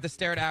day I have to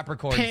stare at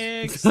apricorns.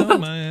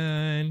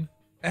 Pixelmon.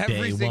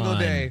 Every single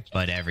day.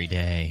 But every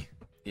day.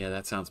 Yeah,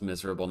 that sounds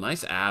miserable.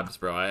 Nice abs,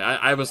 bro.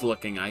 I was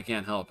looking. I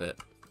can't help it.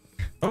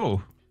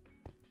 Oh,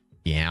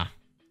 Yeah.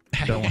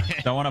 don't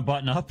want to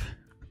button up.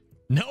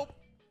 Nope.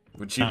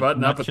 Would you Not-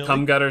 button not up with chilly?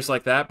 cum gutters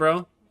like that,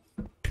 bro?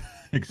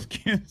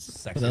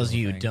 excuse. For those of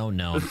you who don't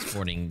know, I'm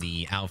sporting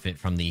the outfit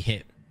from the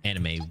hit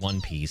anime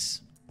One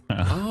Piece.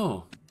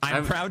 Oh.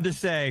 I'm proud to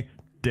say,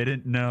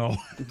 didn't know.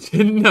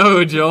 Didn't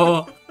know,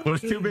 Joel.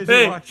 Was too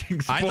busy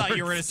watching sports. I thought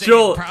you were going to say,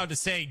 Joel. proud to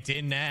say,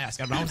 didn't ask.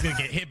 I was going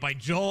to get hit by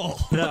Joel.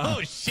 No.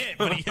 Oh, shit.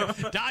 But he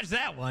dodged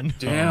that one.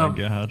 Damn. Oh, my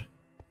God.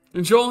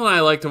 And Joel and I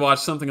like to watch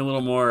something a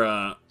little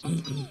more,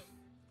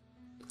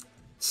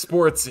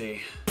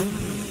 sportsy.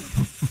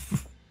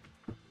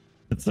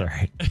 It's all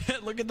right.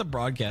 Look at the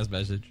broadcast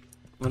message.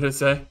 What did it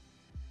say?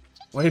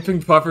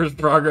 Wiping Puffer's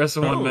progress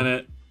in 1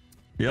 minute.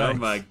 Yikes. Oh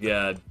my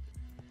god.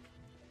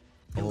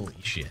 Holy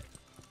shit.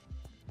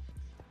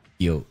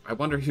 Yo. I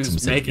wonder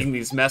who's making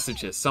these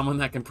messages. Someone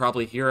that can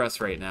probably hear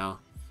us right now.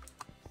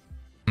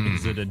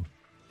 Is it a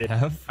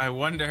dev? I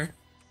wonder.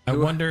 I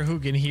wonder who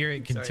can hear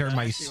it can turn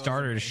my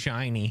starter to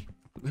shiny.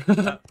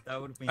 That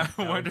would be. I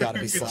wonder gotta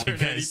who be can something.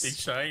 turn anything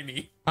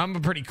shiny. I'm a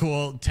pretty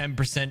cool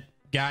 10%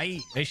 guy.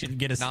 I should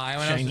get a Nah,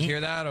 anyone else shiny. hear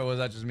that, or was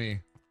that just me?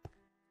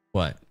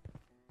 What?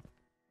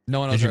 No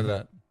one else Did you- heard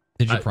that.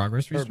 Did your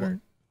progress restart?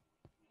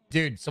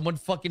 Dude, someone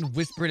fucking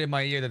whispered in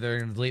my ear that they're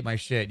gonna delete my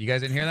shit. You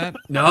guys didn't hear that?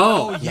 No.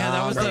 Oh, yeah, that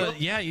Nah, was bro. the...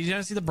 Yeah, you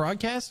didn't see the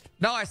broadcast?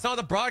 No, I saw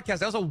the broadcast.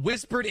 That was a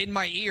whispered in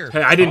my ear.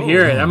 Hey, I didn't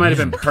hear it. That might have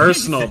been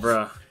personal,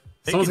 bro.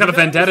 Someone's got a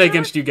vendetta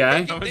against you,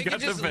 guy. They can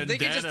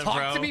just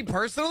talk to me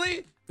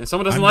personally? If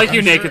someone doesn't like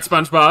you, naked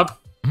SpongeBob.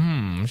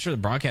 I'm sure the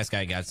broadcast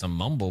guy got some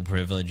mumble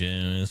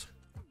privileges.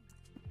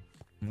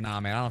 Nah,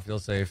 man, I don't feel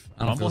safe.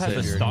 I don't Mumble feel has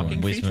safe a here stalking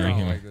anymore. feature? I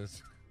don't like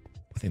this.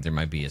 I think there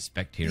might be a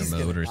spectator He's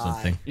mode or gonna die.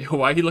 something. Yo,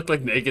 why he look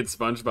like naked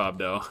SpongeBob,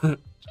 though?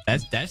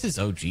 That's his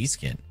OG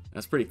skin.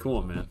 That's pretty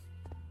cool, man.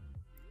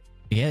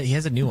 Yeah, he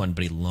has a new one,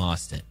 but he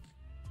lost it.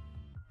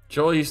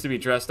 Joel used to be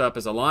dressed up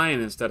as a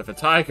lion instead of a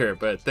tiger,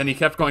 but then he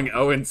kept going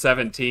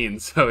 0-17,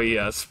 so he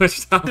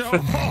switched up.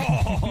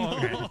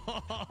 All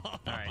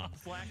right,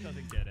 Slack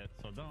doesn't get it,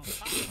 so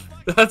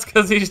don't. That's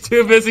because he's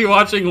too busy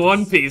watching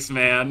One Piece,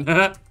 man.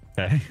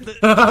 Okay.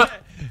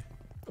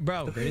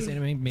 Bro, greatest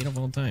anime made of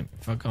all time.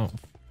 Fuck off.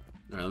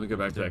 All right, let me go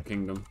back to that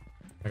kingdom.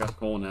 I got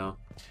coal now.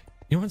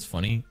 You know what's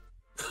funny?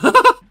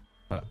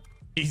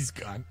 He's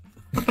gone.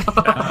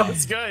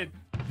 That's good.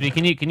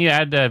 Can you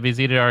add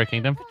VZ to our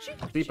kingdom?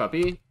 See,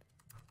 puppy.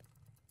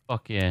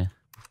 Fuck yeah.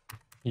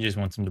 He just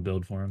wants him to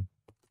build for him.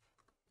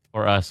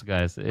 For us,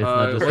 guys. It's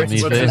not just what's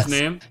me. his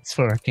name? It's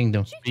for our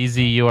kingdom.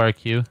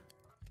 VZURQ.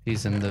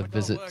 He's in the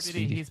visit.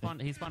 He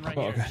spawned right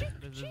here.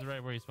 This is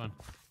right where he spawned.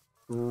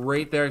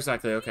 Right there,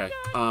 exactly. Okay.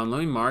 Let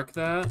me mark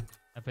that.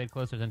 I paid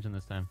close attention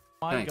this time.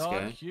 My Thanks, God,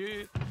 guy.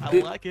 cute. I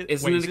Dude, like it.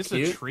 isn't Wait, it is this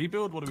cute? a tree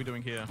build? What are we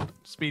doing here?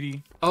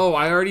 Speedy. Oh,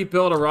 I already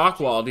built a rock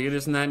wall, dude.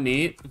 Isn't that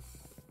neat?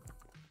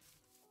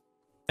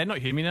 They not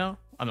hear me now?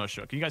 I'm not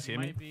sure. Can you guys hear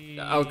me? Might be...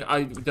 Oh,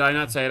 did I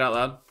not say it out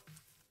loud?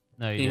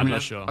 No, Can you you didn't. hear me not now?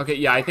 sure. Okay,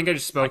 yeah, I think I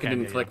just spoke and can't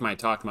didn't hear click you. my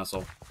talk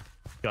muscle.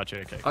 Gotcha.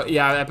 Okay.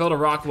 Yeah, I built a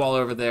rock wall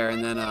over there,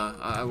 and then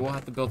we'll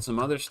have to build some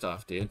other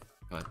stuff, dude.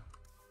 But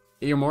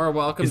you're more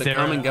welcome to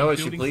come and go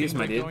as you please,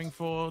 my dude. Going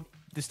for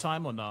this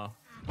time or no?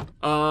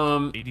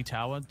 80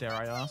 tower, dare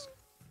I ask?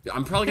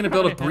 I'm probably gonna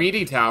build a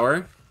breedy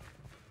tower.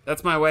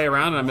 That's my way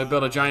around it. I'm gonna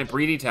build a giant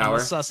breedy tower.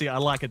 Sussy, I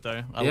like it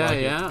though. I Yeah,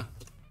 like yeah. It.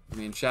 I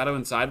mean, Shadow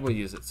Inside will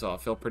use it, so I'll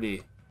feel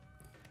pretty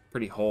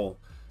whole.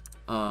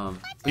 But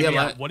Yeah,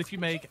 yeah, what if you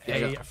make Yeah,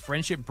 a go.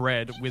 friendship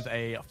bread with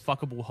a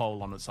fuckable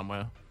hole on it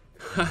somewhere?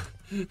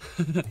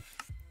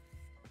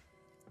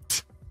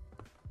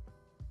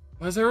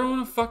 Why does everyone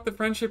want to fuck the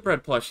friendship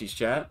bread plushies,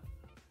 chat?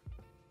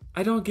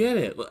 I don't get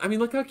it. I mean,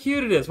 look how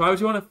cute it is. Why would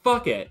you want to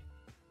fuck it?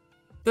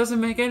 Doesn't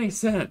make any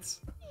sense.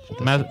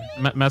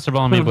 Master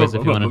Ball on me, boys,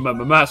 if you want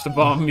to. Master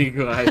Ball me,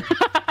 guy.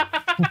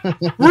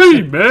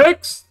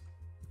 Remix!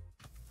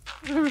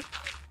 You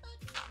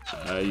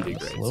did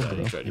great. Slow, Sad. bro.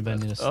 You tried You your better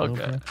best. need a slow,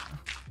 Okay.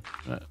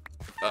 bro.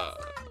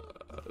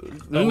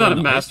 I'm not a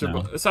nice master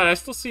now. ball. Sorry, I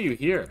still see you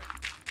here.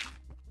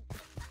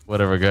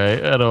 Whatever, guy.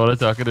 I don't want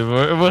to talk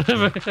anymore.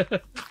 Whatever.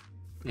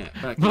 Yeah,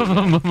 back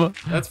here.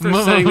 That's for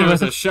saying there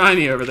was a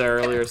shiny over there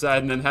earlier,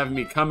 Side, and then having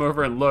me come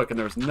over and look, and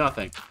there was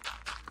nothing.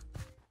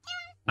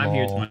 I'm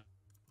here to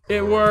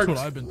It worked. That's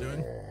what I've been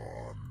doing.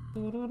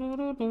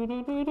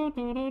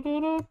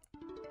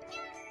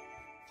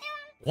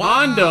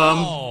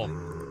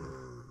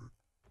 Condom?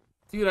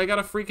 Dude, I got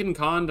a freaking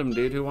condom,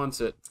 dude. Who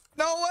wants it?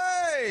 No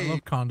I way!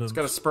 love condoms. It's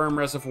got a sperm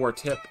reservoir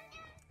tip.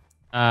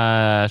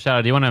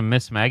 Shadow, do you want to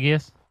Miss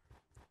Magius?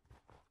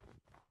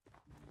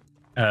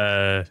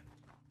 No,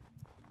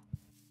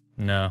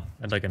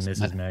 I'd like a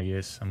Mrs.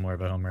 Magius. I'm more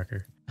of a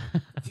homewrecker.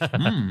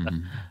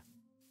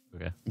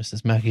 Okay.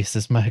 Mrs. Magius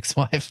is my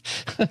ex-wife.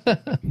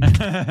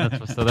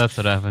 That's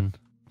what happened.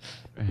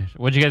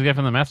 What'd you guys get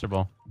from the Master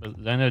Ball?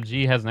 I know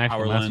G has an actual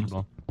Power Master lens.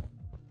 Ball.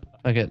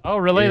 I get Oh,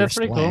 really? air That's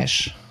pretty cool.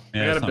 slash.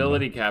 I got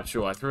ability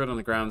capsule. I threw it on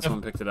the ground.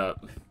 Someone picked it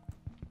up.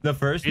 The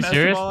first You Master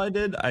serious? Ball I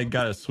did, I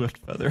got a Swift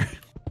Feather.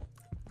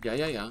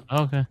 Yeah.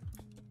 Oh, okay.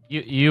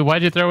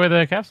 Why'd you throw away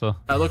the capsule?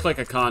 It looked like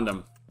a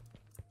condom.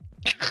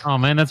 Oh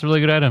man, that's a really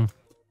good item.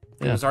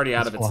 It was already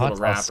out it's of its full of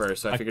little hot sauce. wrapper,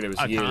 so I figured it was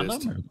A used.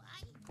 condom?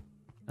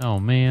 Oh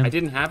man. I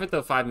didn't have it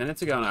though 5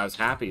 minutes ago, and I was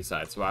happy.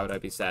 So why would I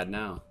be sad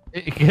now?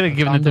 You could have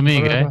given it to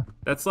me, guy.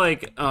 That's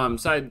like,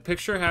 side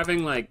picture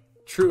having like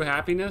true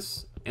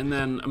happiness, and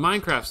then a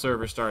Minecraft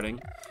server starting,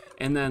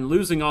 and then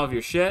losing all of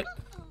your shit,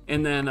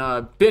 and then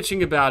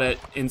bitching about it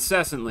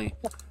incessantly.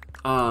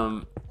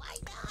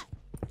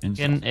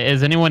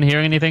 Is anyone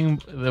hearing anything?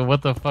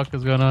 What the fuck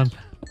is going on?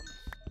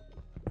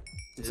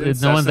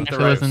 No one's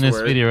actually listening to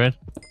this video, right?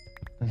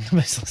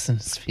 Nobody's listening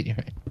to this video,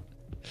 right?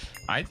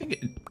 I think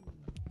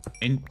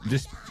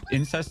just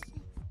incessantly.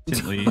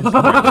 Is the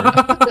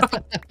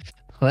right word.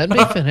 Let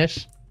me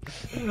finish.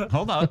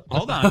 Hold on.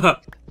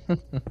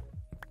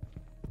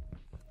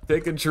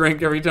 Take a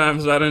drink every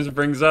time Sidearms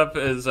brings up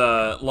his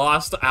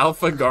lost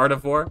alpha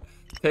Gardevoir.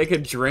 Take a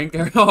drink.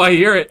 Oh, I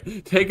hear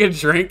it. Take a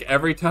drink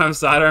every time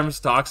Sidearms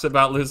talks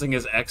about losing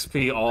his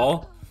XP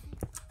all.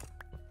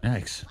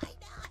 Yikes.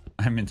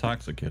 I'm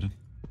intoxicated.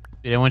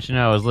 Dude, I want you to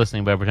know I was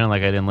listening, but I pretend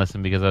like I didn't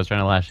listen because I was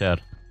trying to lash out.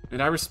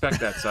 And I respect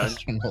that, Side.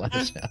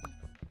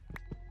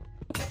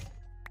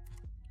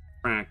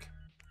 Brack.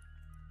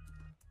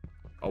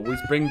 Always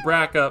bring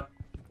Brack up.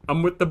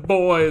 I'm with the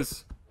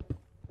boys.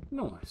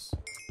 Nice.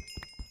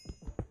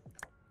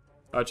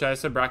 Oh, Chad, I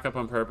said Brack up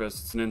on purpose.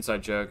 It's an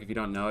inside joke. If you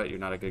don't know it, you're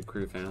not a good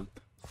crew fan.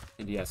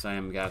 And yes, I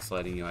am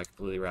gaslighting you. I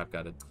completely rap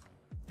gutted.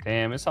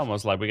 Damn, it's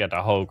almost like we got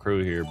the whole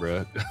crew here,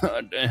 bro.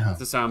 Damn.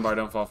 It's a soundbar.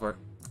 Don't fall for it.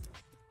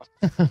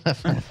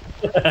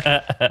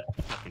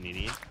 Fucking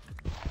idiot.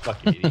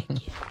 Fucking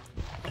idiot.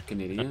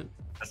 Fucking idiot.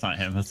 That's not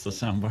him. That's the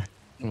soundbar.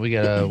 We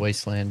got a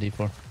Wasteland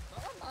D4.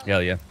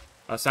 Hell yeah.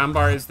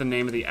 Soundbar is the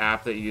name of the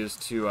app that you use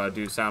to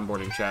do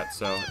soundboarding chat.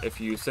 So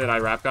if you said I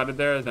rap gutted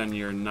there, then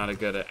you're not a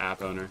good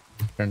app owner.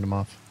 Turned them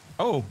off.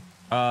 Oh,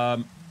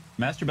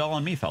 Master Bell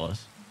on me,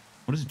 fellas.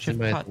 What is it? Chip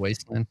pot?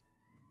 Wasteland.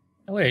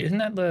 Oh, wait, isn't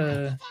that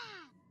the?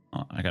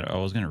 Oh, I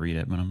was gonna read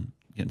it, but I'm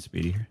getting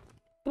speedy here.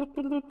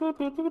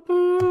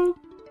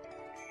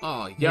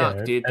 Oh, yuck,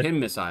 Yeah, dude. Pin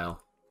missile.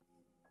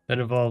 That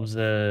involves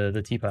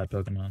the teapot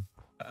Pokemon.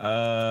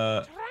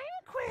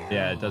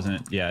 Yeah, it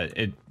doesn't. Yeah,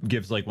 it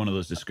gives like one of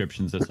those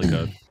descriptions that's like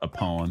a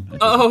poem. It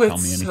doesn't Oh, tell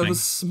me it's anything. so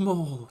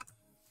small.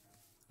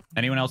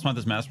 Anyone else want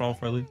this master ball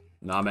before I leave?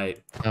 Nah,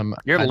 mate.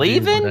 You're I do,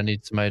 leaving? but I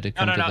need somebody to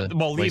come No. to the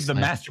Well, leave the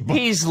Wasteland. master ball.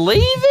 He's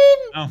leaving?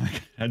 Oh my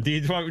god.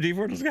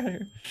 D4 just got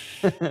here.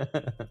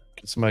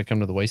 Can somebody come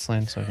to the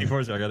Wasteland? So I can...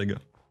 D4's I gotta go.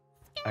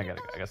 I got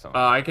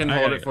something. I can I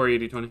hold gotta it go. for you,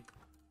 D20.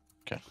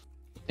 Okay.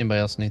 Anybody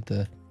else need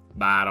the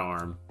Bad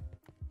arm.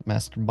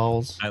 master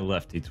balls? I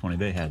left D20.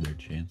 They had their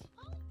chance.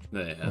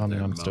 They had Well, I mean,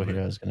 their I'm still moment.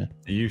 here. I was gonna.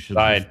 You should.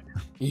 Side.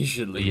 You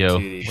should leave Yo,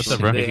 too, what's D20. up,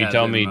 bro? They If you had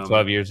told their me moment.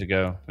 12 years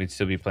ago we'd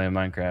still be playing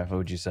Minecraft, what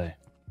would you say?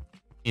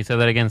 You said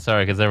that again?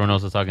 Sorry, because everyone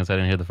else was talking, so I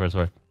didn't hear the first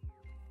word.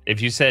 If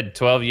you said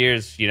 12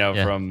 years,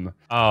 Yeah. from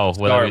Oh,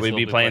 start, we'd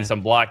be playing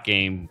some block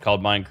game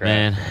called Minecraft.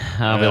 Man,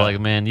 I'll be like,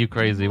 man, you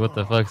crazy. What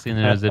the fuck?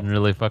 Seniors didn't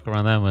really fuck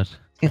around that much.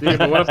 Dude,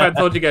 but what if I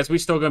told you guys we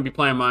still gonna be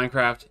playing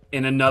Minecraft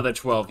in another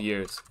 12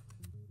 years?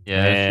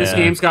 Yeah. This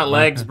game's got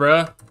legs,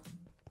 bruh.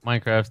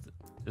 Minecraft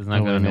is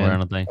not Oh, going anywhere, man. I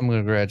don't think. I'm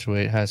gonna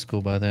graduate high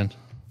school by then.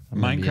 I'm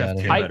gonna be Minecraft outta 2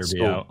 here. High better be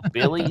school, out.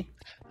 Billy.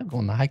 I'm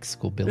going to high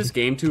school, Billy. This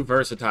game too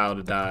versatile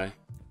to die.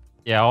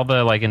 Yeah, all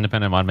the like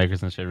independent mod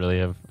makers and shit really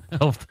have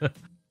helped.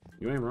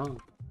 You ain't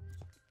wrong.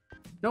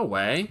 No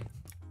way.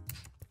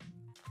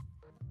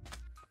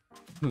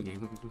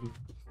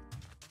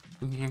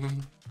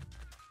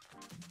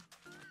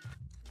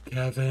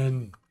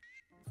 Kevin.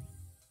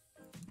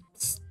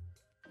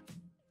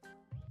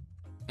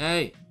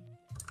 Hey.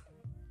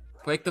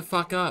 Wake the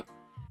fuck up.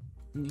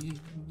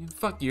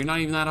 Fuck you, you're not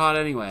even that hot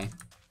anyway.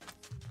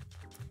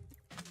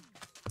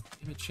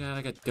 Damn it, Chad,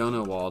 I got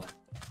dono walled.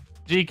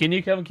 Gee, can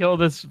you come kill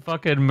this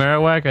fucking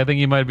Marowak? I think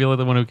you might be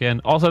the one who can.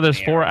 Also, there's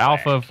 4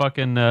 alpha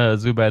fucking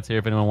Zubats here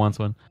if anyone wants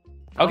one.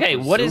 Okay,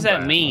 Alpha what does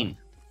that Zubat. mean?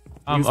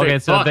 Means Okay, they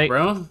so fuck, they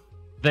bro.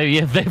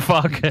 they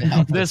fuck.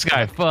 This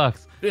guy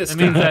fucks. This That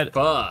means guy that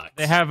fucks.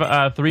 they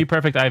have 3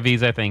 perfect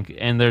IVs, I think,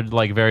 and they're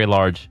like very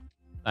large,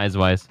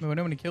 size-wise. We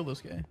know when to kill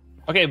this guy.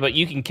 Okay, but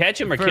you can catch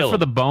him or For, kill for him.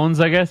 the bones,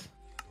 I guess.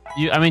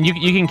 You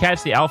can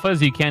catch the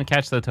alphas. You can't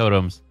catch the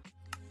totems.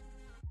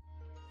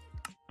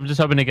 I'm just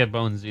hoping to get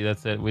bones, G.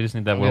 That's it. We just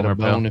need that I'll get Wilmer a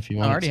bone pail. if you I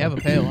want. already have a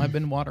pail. I've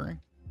been watering.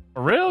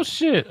 Real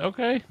shit.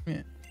 Okay.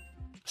 Yeah.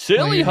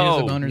 Silly Well,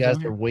 hoe. boners You guys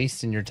on are here.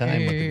 wasting your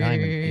time with the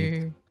diamond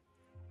feed.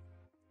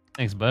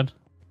 Thanks, bud.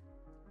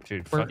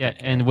 Dude, fuck Yeah, that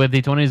guy. and with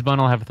the 20s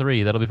bone, I'll have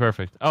 3. That'll be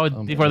perfect. Oh, my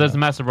D4, there's God. a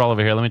master ball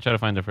over here. Let me try to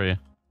find it for you. All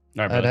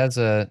right, It brother. has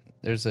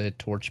there's a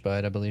torch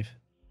bite, I believe.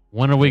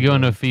 When are we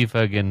going to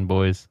FIFA again,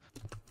 boys?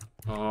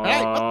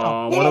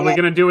 Oh, what are we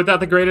gonna do without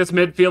the greatest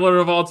midfielder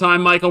of all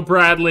time, Michael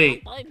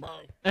Bradley?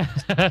 Am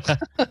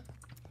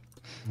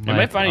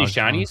I finding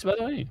shinies, by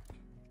the way?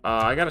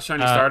 I got a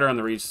shiny starter on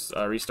the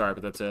restart,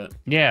 but that's it.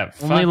 Yeah,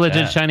 Only fuck legit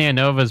that. shiny I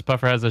know of is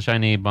Puffer has a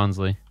shiny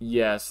Bonsley.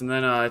 Yes, and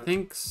then I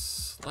think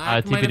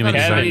Slack TP might have to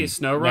had a me. shiny Kevin.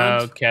 Snow No,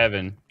 Runs.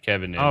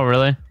 Kevin did. Oh,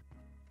 really?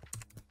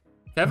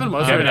 Kevin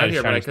was Kevin right out had a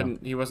here, but shiny I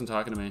couldn't. He wasn't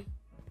talking to me.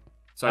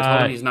 So I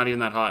told him he's not even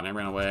that hot, and I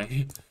ran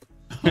away.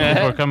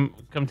 Or come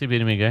TP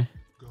to me, guy.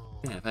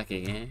 Yeah, fuck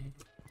it, yeah.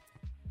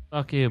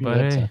 Fuck you,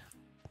 that's buddy.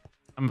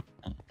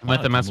 I'm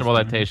at the master ball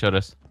that Tay showed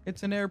us.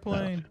 It's an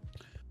airplane.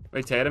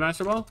 Wait, Tata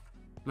Master Ball?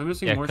 Am I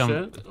missing more shit?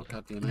 Oh,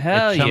 God damn it.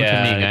 Hell Chum to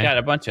yeah. me, guy. Got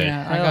a bunch of.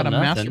 Yeah, I got a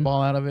Master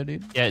Ball out of it,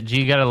 dude. Yeah,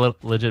 G got a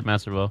legit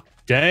Master Ball.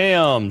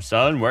 Damn,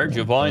 son. Where'd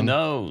you find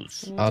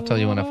those? I'll tell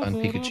you when I find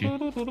Pikachu. Hey,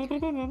 what do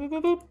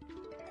you use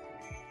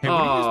the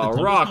Oh,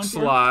 tumblestone rock for?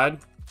 slide.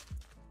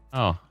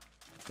 Oh,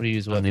 What do you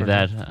use? I What need for?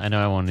 that. I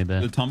know I won't need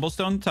The that.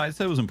 tumblestone Ty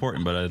said was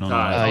important, but I don't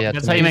know. Yeah,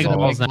 That's how you make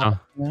tomatoes balls all-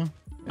 now. Yeah.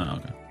 Oh,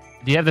 okay.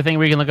 Do you have the thing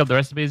where you can look up the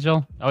recipes,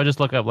 Joel? I would just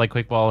look up like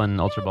Quick Ball and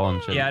Ultra Ball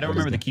and shit. Yeah, I don't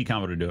remember the key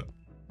combo to do it.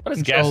 What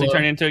does Ghastly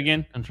turn into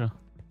again? Control.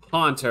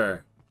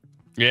 Haunter.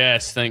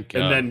 Yes, thank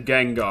God. And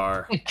then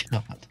Gengar.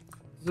 God.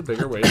 Is it a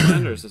bigger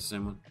wasteland or is this the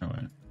same one? Oh,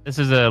 wait. This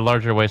is a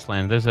larger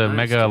wasteland. There's a Nice,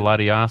 Mega dude.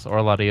 Latios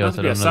or Not Latios.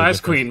 to be a size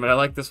queen, but I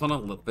like this one a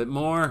little bit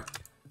more.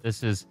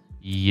 This is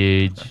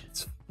huge.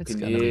 It's It's fucking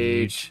gonna be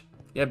huge.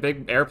 Yeah,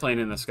 big airplane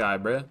in the sky,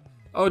 bruh.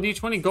 Oh,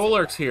 D20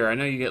 Golurk's here. I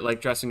know you get like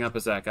dressing up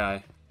as that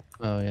guy.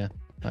 Oh yeah,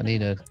 I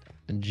need a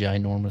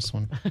ginormous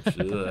one.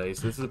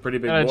 Jeez, this is a pretty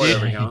big Uh, boy do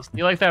over here.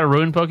 You like that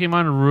Rune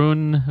Pokemon?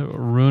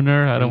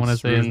 Runer? I don't want to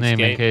say his name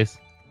in RuneScape? case.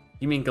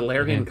 You mean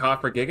Galarian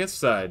Copper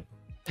Gigaside?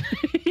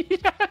 Is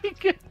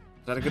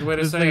that a good way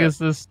to This say thing it? is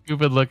so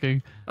stupid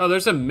looking. Oh,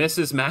 there's a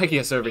Mrs.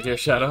 Magius over here,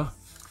 Shadow.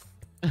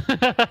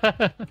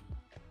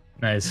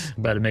 Nice.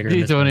 About to make her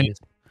D20.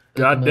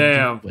 God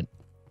damn.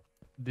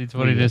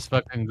 D20 just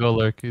fucking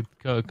Golurk.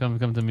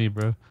 Come to me,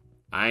 bro.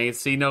 I ain't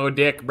see no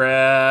dick,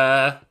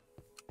 bruh.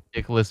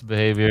 Dickless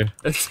behavior.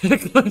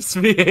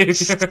 Dickless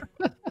behavior.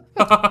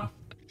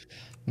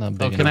 Not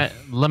big Can enough.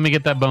 let me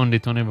get that bone,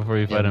 D20, before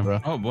you fight him,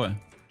 bro. Oh boy.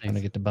 I'm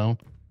gonna get the bone.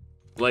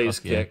 Blaze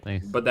Fuck yeah, kick.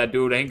 thanks. But that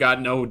dude ain't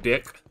got no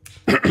dick.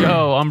 Yo,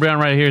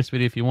 Umbreon right here,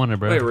 sweetie, if you want it,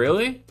 bro. Wait,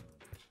 really?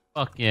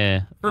 Fuck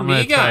yeah. For I'm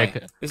me, gonna try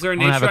guy. Is there a I'm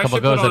gonna nature have a I couple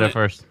should goes put at on it it?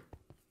 first.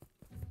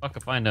 Fuck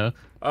if I know.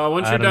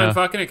 Once I you're don't done know.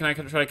 fucking it, can I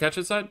try to catch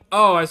it, side?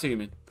 Oh, I see what you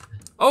mean.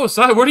 Oh,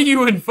 side, what are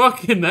you in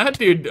fucking that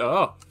dude?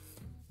 Oh.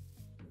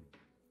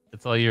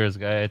 It's all yours,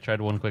 guy. I tried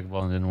one quick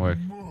ball and didn't work.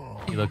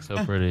 He looks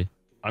so pretty.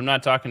 I'm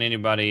not talking to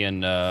anybody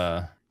and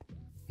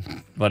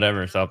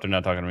whatever, so they're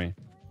not talking to me.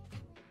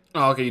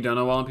 Oh, okay, you don't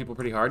know walling people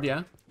pretty hard,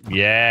 yeah?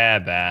 Yeah,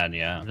 bad,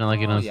 yeah. It's not like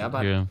you don't yeah,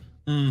 hear him.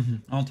 Mm-hmm.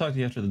 I'll talk to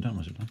you after the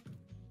demos are done.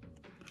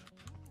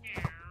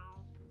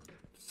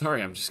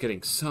 Sorry, I'm just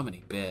getting so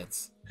many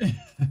bits.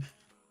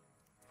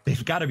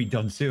 They've got to be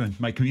done soon.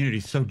 My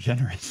community's so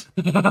generous.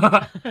 Good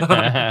job,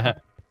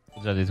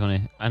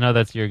 D20. I know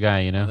that's your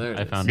guy, you know? there it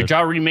I is. found Did it.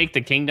 y'all remake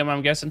the kingdom,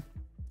 I'm guessing?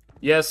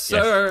 Yes,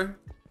 sir.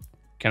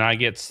 Can I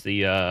get the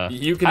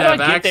You can how do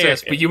have I get there?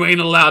 access, but you ain't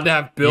allowed to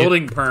have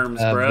building perms,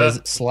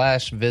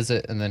 bruh.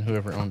 Visit, and then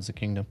whoever owns the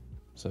kingdom.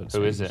 So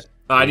Who is it?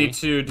 I need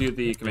to do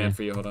the command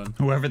for you. Hold on.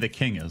 Whoever the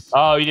king is.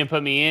 Oh, you didn't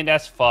put me in?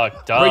 That's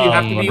fucked up. Bro, you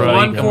have to be bro,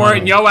 one come for on. it,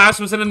 and yo ass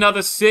was in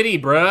another city,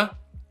 bruh.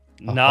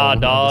 Nah,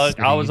 dog.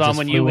 I was on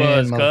when you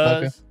was,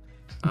 cuz.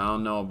 I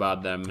don't know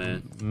about that,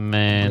 man.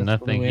 Man, I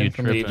think you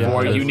tripping.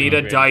 Or you need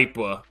a That's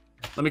diaper.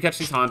 Let me catch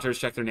these haunters,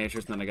 check their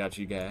natures, and then I got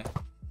you, guy.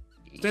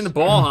 Stay in the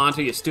ball,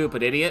 haunter, you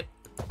stupid idiot.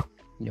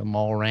 You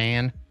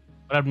Moran.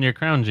 What happened to your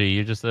crown, G?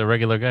 You're just a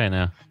regular guy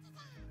now.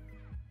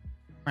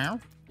 Yeah,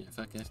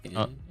 fuck this guy.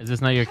 Oh, is this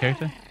not your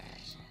character?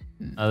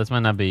 Oh, this might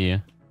not be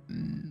you.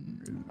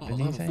 Oh,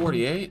 level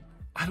 48?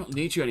 I don't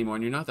need you anymore,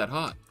 and you're not that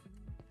hot.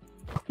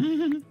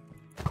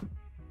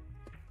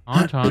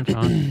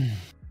 Haunt.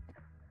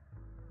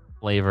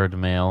 Flavored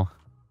mail.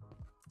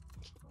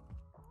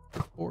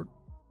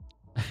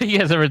 You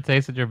guys ever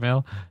tasted your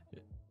mail?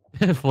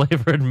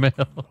 Flavored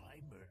mail.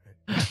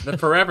 The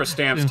forever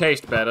stamps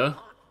taste better.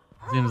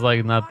 Seems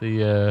like not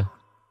the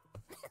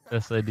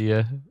best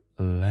idea.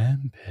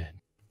 Lampin.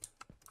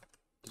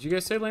 Did you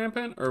guys say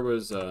Lampin, or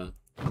was That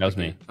was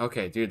me.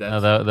 Okay, dude, No,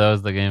 that that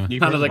was the game.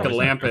 sounded like a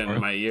Lampin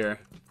in my ear.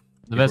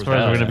 The best part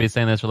is we're gonna be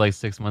saying this for like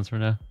 6 months from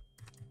now.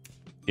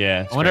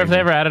 Yeah. I wonder if they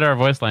ever added our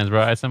voice lines,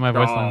 bro. I sent my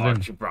voice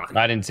lines in.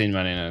 I didn't see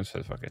my name,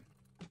 so fuck it.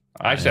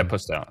 I actually have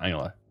pushed out. I ain't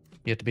gonna lie.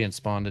 You have to be in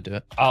Spawn to do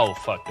it. Oh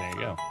fuck! There you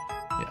go.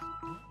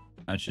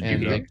 That should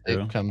And do it, that too.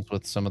 it comes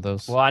with some of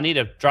those. Well, I need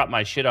to drop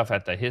my shit off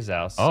at his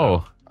house. So.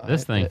 Oh,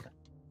 this thing.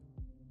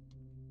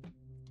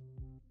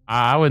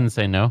 I wouldn't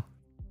say no.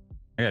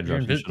 I gotta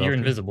drop some shit You're off,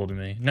 invisible to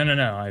me. No.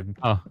 I'm.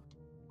 Oh,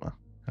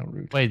 How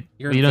rude. wait.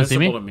 You're you don't see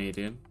invisible me? to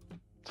me, dude.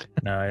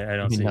 No, I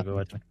don't see you.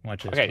 But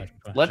watch this. Okay,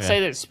 watch. let's say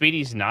that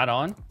Speedy's not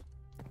on,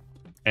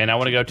 and I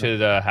want to go to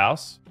the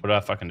house. What do I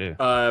fucking do?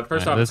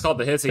 First off, it's called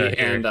the Hissy, Right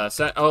here. and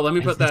set. Oh, let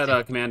me put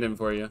that command in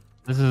for you.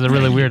 This is a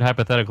really weird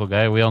hypothetical,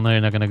 guy. We all know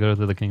you're not gonna go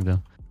to the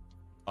kingdom.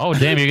 Oh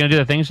damn, you're gonna do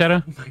the thing,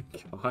 Shadow?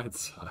 Oh my god,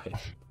 side.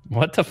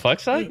 What the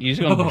fuck, son? You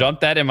just gonna dump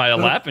that in my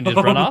lap and just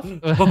run off?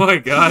 Oh my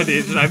god,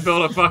 dude! Should I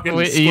build a fucking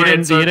Wait, you squared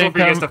didn't circle for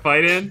you guys come- to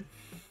fight in?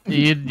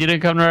 You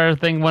didn't come to our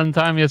thing one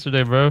time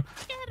yesterday, bro.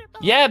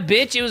 Yeah,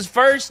 bitch. It was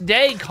first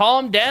day.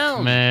 Calm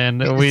down. Man,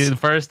 we the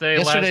first day.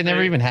 Yesterday last never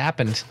day. even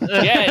happened.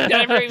 Yeah, it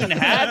never even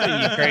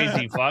happened. You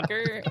crazy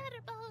fucker.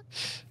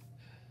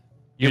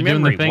 You're Your doing the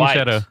memory thing, wiped.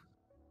 Shadow.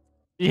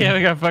 Yeah,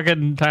 we got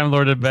fucking time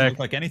lorded Doesn't back. look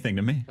like anything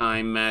to me.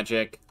 Time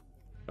magic.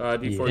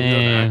 D4, you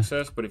have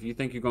access, but if you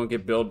think you're gonna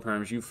get build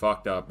perms, you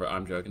fucked up, bro.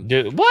 I'm joking.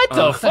 Dude, what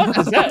the fuck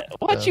is that?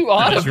 What you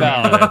on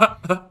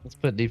about? Let's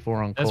put D4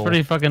 on Cole. That's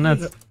pretty fucking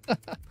nuts.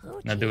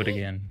 Now do it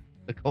again.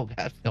 The Cole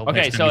got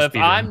Okay, so if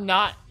I'm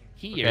not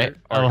here, okay,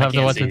 I'll have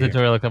to watch the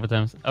tutorial a couple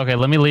times. Okay,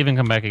 let me leave and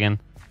come back again.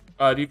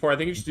 D4, I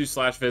think you should do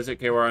 /visit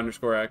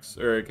KWR_X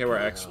or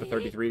KWRX with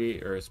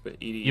 33D or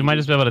ED. You might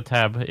just be able to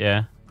tab,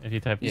 yeah, if you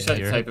type. You should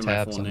type in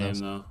my full name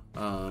though.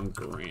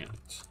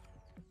 Grant.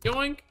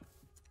 Yoink.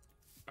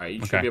 All right,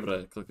 you should be able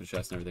to click the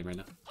chest and everything right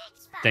now.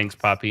 Thanks,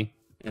 Poppy.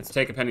 It's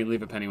take a penny,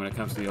 leave a penny when it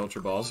comes to the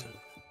Ultra Balls.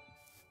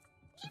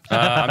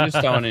 I'm just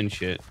throwing in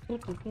shit.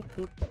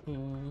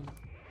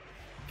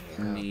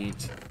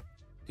 Neat.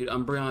 Dude,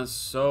 Umbreon is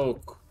so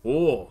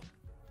cool.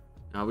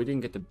 Now, we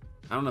didn't get to...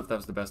 I don't know if that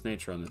was the best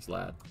nature on this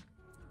lad.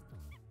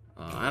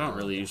 I don't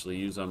really usually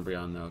use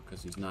Umbreon, though,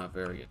 because he's not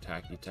very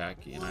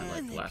attacky-tacky, and I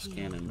like glass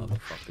cannon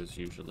motherfuckers,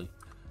 usually.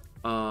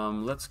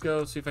 Let's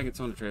go see if I can get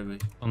someone to trade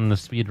with me. On the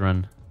speed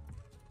run.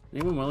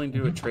 Anyone willing to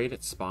do a trade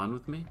at spawn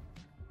with me?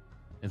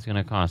 It's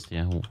gonna cost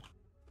you.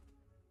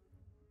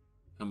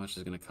 How much is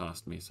it gonna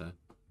cost me, Seth?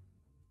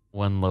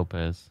 1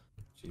 Lopez.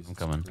 Jesus I'm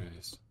coming.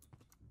 Christ.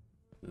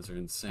 Those are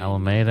insane.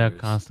 Alameda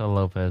Costa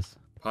Lopez.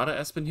 Para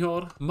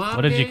Espanol.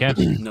 What did you catch?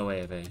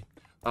 Nueve.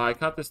 I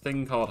caught this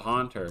thing called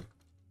Haunter.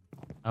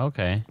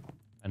 Okay.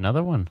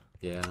 Another one?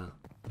 Yeah.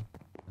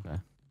 Okay.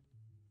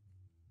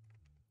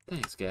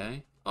 Thanks,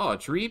 guy. Oh, a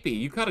Dreepy.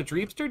 You caught a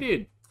Dreepster,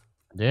 dude?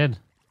 I did.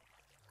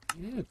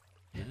 Yeah.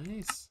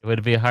 Nice. It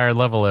would be a higher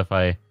level if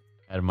I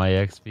had my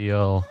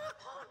XPL.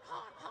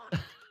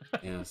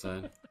 Yeah,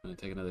 son. I'm gonna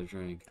take another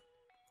drink.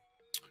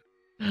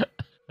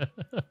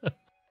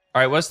 All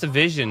right, what's the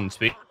vision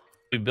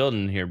we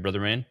building here, brother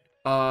man?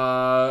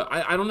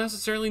 I don't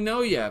necessarily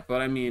know yet,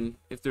 but I mean,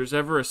 if there's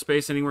ever a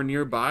space anywhere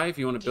nearby, if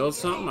you want to build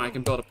something, I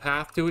can build a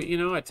path to it, you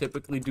know? I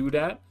typically do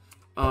that.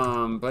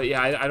 But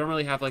yeah, I don't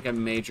really have like a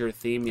major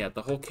theme yet.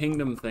 The whole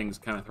kingdom thing's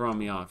kind of throwing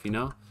me off, you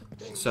know?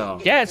 So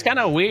yeah, it's kind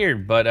of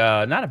weird, but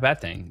not a bad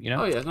thing, you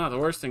know? Oh yeah, it's not the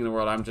worst thing in the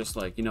world. I'm just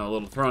like, you know, a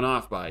little thrown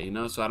off by it, you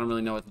know? So I don't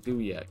really know what to do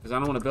yet, because I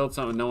don't want to build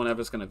something no one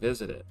ever's going to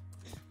visit it.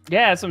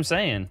 Yeah, that's what I'm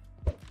saying.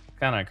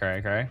 Kind of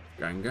cray.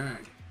 Gengar.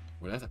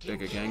 Well, that's a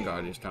bigger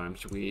Gengar this time,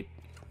 sweet.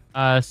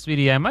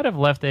 Sweetie, I might have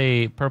left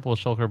a purple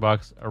shulker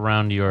box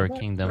around your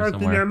kingdom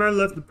somewhere. I might have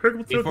left the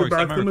purple shulker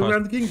box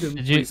around the kingdom.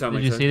 Did you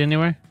see it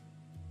anywhere?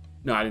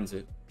 No, I didn't see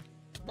it.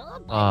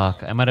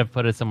 I might have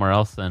put it somewhere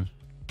else then.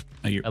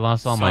 I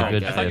lost all my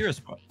good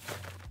shit.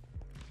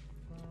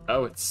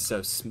 Oh, it's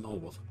so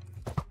small.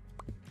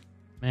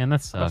 Man,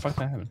 that sucks.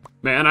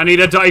 Man, I need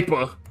a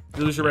diaper. Did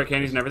you lose your rare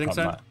candies and everything,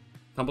 son?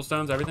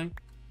 Tumblestones, everything?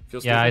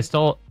 Yeah, I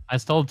stole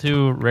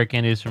 2 rare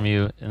candies from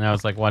you, and I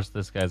was like, watch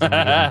this, guys. I'm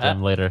gonna give them to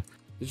him later.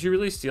 Did you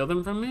really steal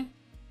them from me?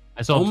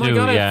 I sold 2, Oh my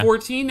god, I yeah. have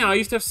 14 now. I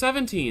used to have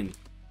 17.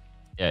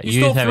 Yeah, you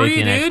stole have 3,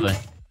 18, dude.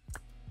 actually.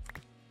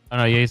 Oh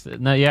no,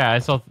 I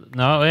sold.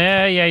 No,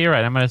 yeah, you're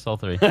right. I might have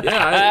sold 3.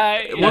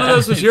 Yeah, one of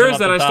those was yours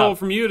that I stole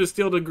from you to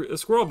steal the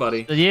squirrel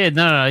buddy. Yeah,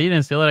 no, you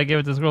didn't steal it. I gave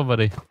it to squirrel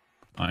buddy.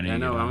 I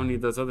know. I'm gonna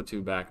need those other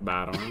 2 back,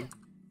 Battling.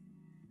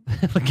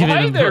 Give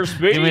me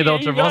the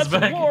Ultra Balls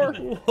back.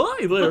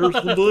 Hi there,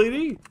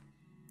 lady.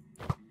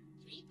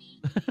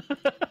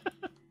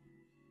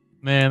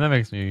 Man, that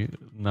makes me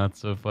not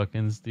so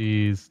fucking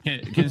steezed.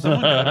 Can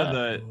someone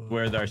go to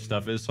where our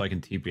stuff is so I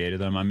can TPA to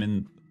them? I'm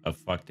in a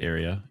fucked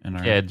area.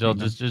 Yeah, Joel,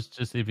 just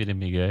TP to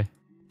me, guy.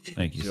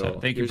 Thank you, Joel.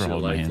 Thank you for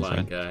holding my hand,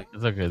 son. Guy.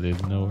 It's okay,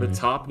 dude. No worries. The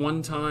top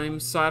one time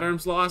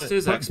Sidearms lost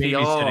his XP.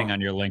 Babysitting on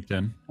your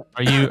LinkedIn.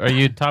 Are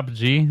you top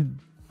G? The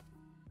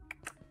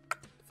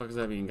fuck does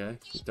that mean, guy?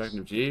 You talking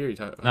to G or you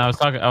talking? No, I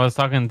was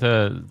talking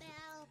to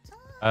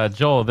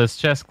Joel. This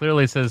chest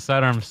clearly says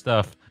sidearm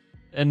stuff,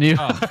 and you.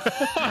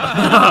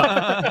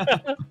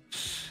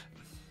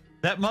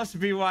 That must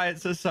be why it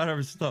says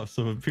sidearm stuff,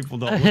 so people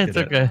don't look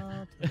at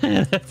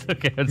it. That's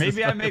okay.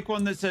 Maybe I make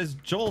one that says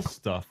Joel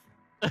stuff.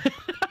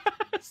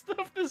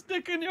 Stuff this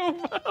dick in your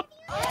mouth.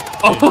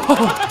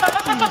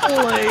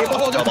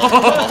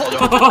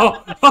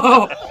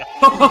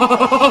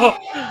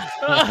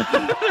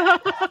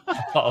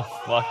 Oh,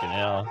 fucking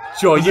hell.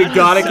 Joel, you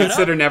gotta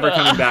consider never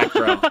coming back,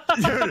 bro.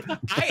 Dude,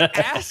 I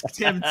asked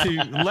him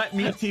to let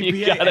me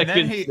TPA, and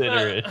then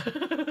consider it.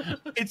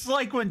 It's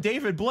like when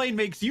David Blaine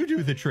makes you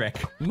do the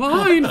trick.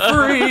 Mind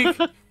freak!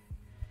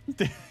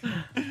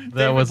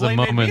 That was a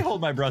moment. Made me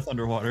hold my breath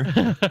underwater.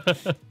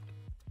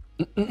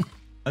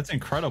 That's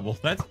incredible.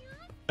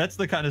 That's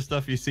the kind of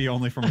stuff you see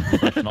only from a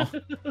professional.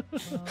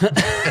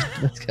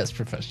 This guy's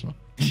professional.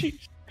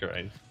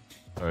 Great.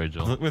 Sorry,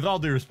 Joel. With all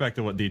due respect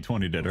to what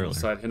D20 did earlier.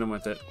 Side, hit him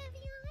with it.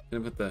 Hit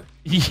him with the.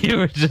 You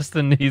were just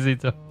an easy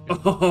target.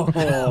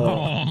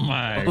 Oh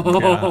my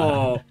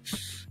god.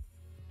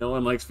 No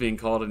one likes being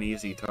called an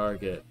easy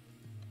target.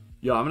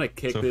 Yo, I'm gonna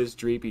kick this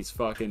Dreepy's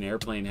fucking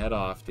airplane head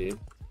off, dude.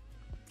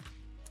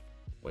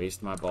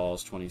 Waste my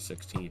balls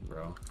 2016,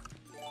 bro.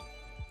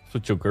 That's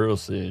what your girl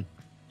said.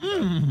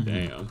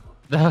 Damn.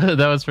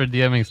 That was for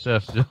DMing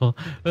stuff, Joel.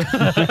 Hey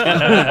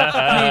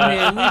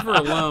man, leave her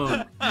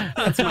alone.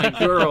 That's my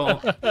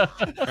girl.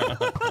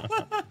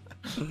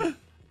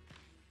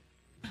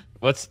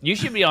 You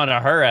should be on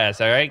her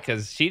ass, all right?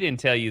 Because she didn't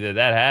tell you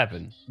that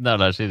happened.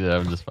 No, she did.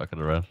 I'm just fucking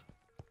around.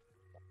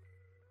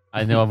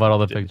 I know about all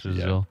the pictures,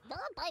 Joel.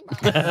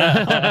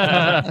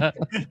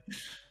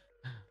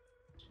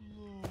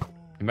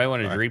 You might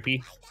want a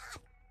dreepy.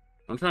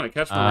 I'm trying to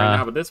catch one right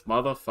now, but this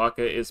motherfucker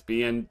is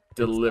being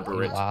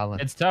deliberate.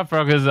 It's tough,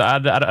 bro, because I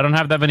don't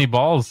have that many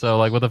balls, so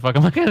like, what the fuck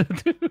am I gonna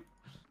do?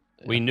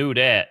 We knew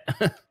that.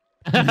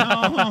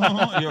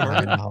 No, you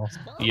heard.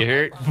 You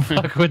heard?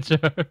 Fuck what you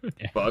heard.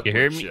 Fuck You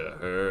heard what me? you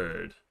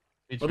heard. What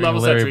Featuring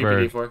level's that Larry 3PD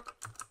Bird. for?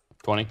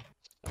 20.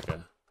 Okay,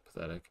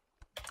 pathetic.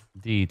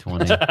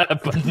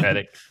 D20.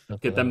 Pathetic.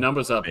 Get them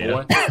numbers up,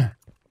 boy.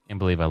 Can't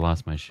believe I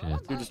lost my shit.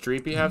 Dude, does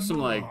Dreepy have some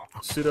like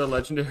pseudo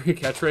legendary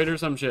catch rate or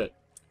some shit?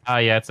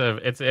 Yeah,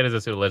 it is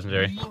a pseudo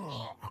legendary.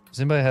 Does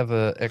anybody have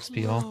a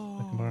XP all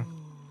I can borrow?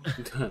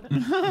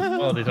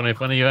 Oh, they told me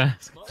funny you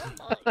ask.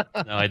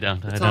 No, I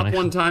don't. The top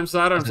 1 time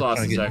Sidearms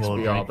lost his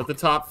XP all, but the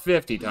top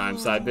 50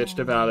 times I bitched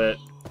about it.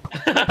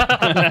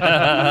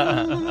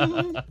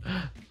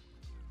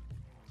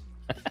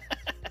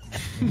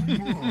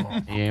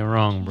 He ain't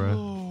wrong,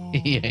 bro.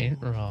 He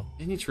ain't wrong.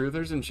 Any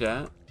truthers in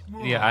chat?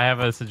 Yeah, I have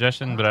a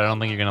suggestion, but I don't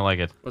think you're gonna like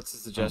it. What's the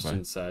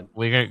suggestion side?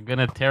 We're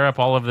gonna tear up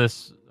all the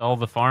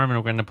farm, and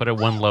we're gonna put it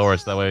one lower,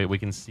 so that way we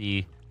can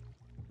see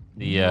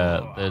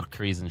the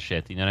trees and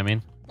shit. You know what I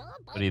mean?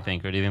 What do you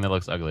think? Or do you think that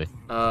looks ugly?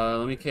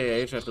 Let me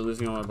KH after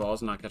losing all my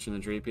balls and not catching the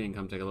Dreepy and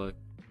come take a look.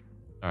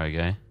 All right,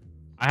 guy.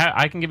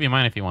 I can give you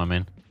mine if you want,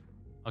 man.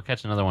 I'll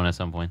catch another one at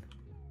some point.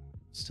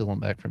 Still one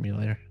back from you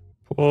later.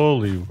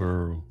 Holy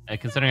world.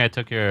 Considering I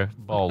took your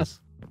balls.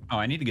 Oh,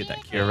 I need to get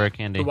that Your rare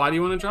candy. So why do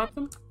you want to drop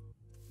them?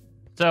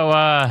 So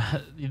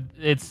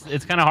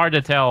it's kind of hard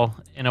to tell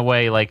in a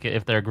way, like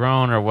if they're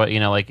grown or what, you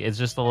know, like it's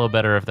just a little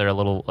better if they're a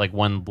little like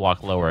one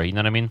block lower. You know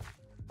what I mean?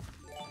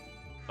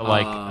 But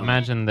like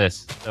imagine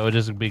this. So it would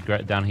just be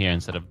down here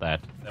instead of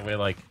that. That way,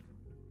 like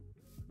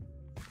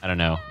I don't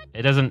know.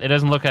 It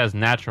doesn't look as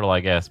natural, I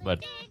guess.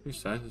 But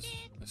I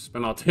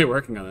spent all day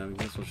working on it.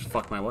 I guess we'll just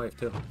fuck my wife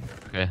too.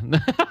 Okay.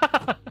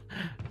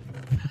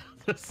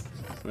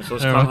 I'm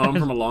supposed to come home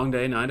from a long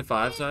day, 9 to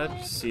 5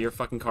 side, see your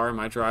fucking car in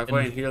my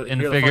driveway, and hear the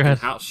figure fucking out,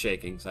 house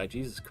shaking. Side,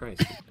 Jesus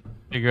Christ.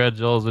 Figure out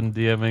Joel's been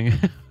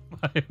DMing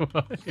my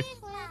wife.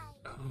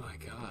 Oh my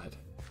god.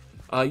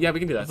 Yeah, we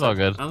can do that. It's all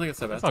good. I don't think it's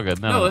so bad. It's all good.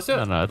 No, let's do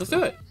it. No, let's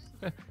do it.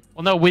 Okay.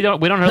 Well, no, we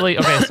don't really.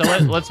 Okay, so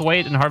let's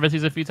wait and harvest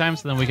these a few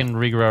times, so then we can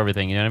regrow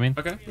everything. You know what I mean?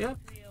 Okay. Yeah.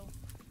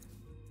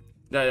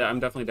 Yeah, I'm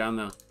definitely down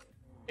though.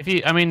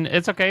 I mean,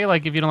 it's okay.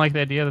 Like, if you don't like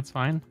the idea, that's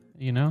fine.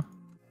 You know.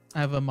 I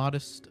have a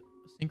modest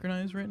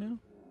synchronize right now.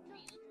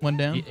 One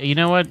down. You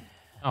know what?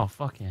 Oh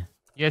fuck yeah!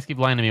 You guys keep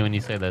lying to me when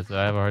you say that, so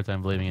I have a hard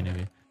time believing any of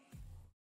you.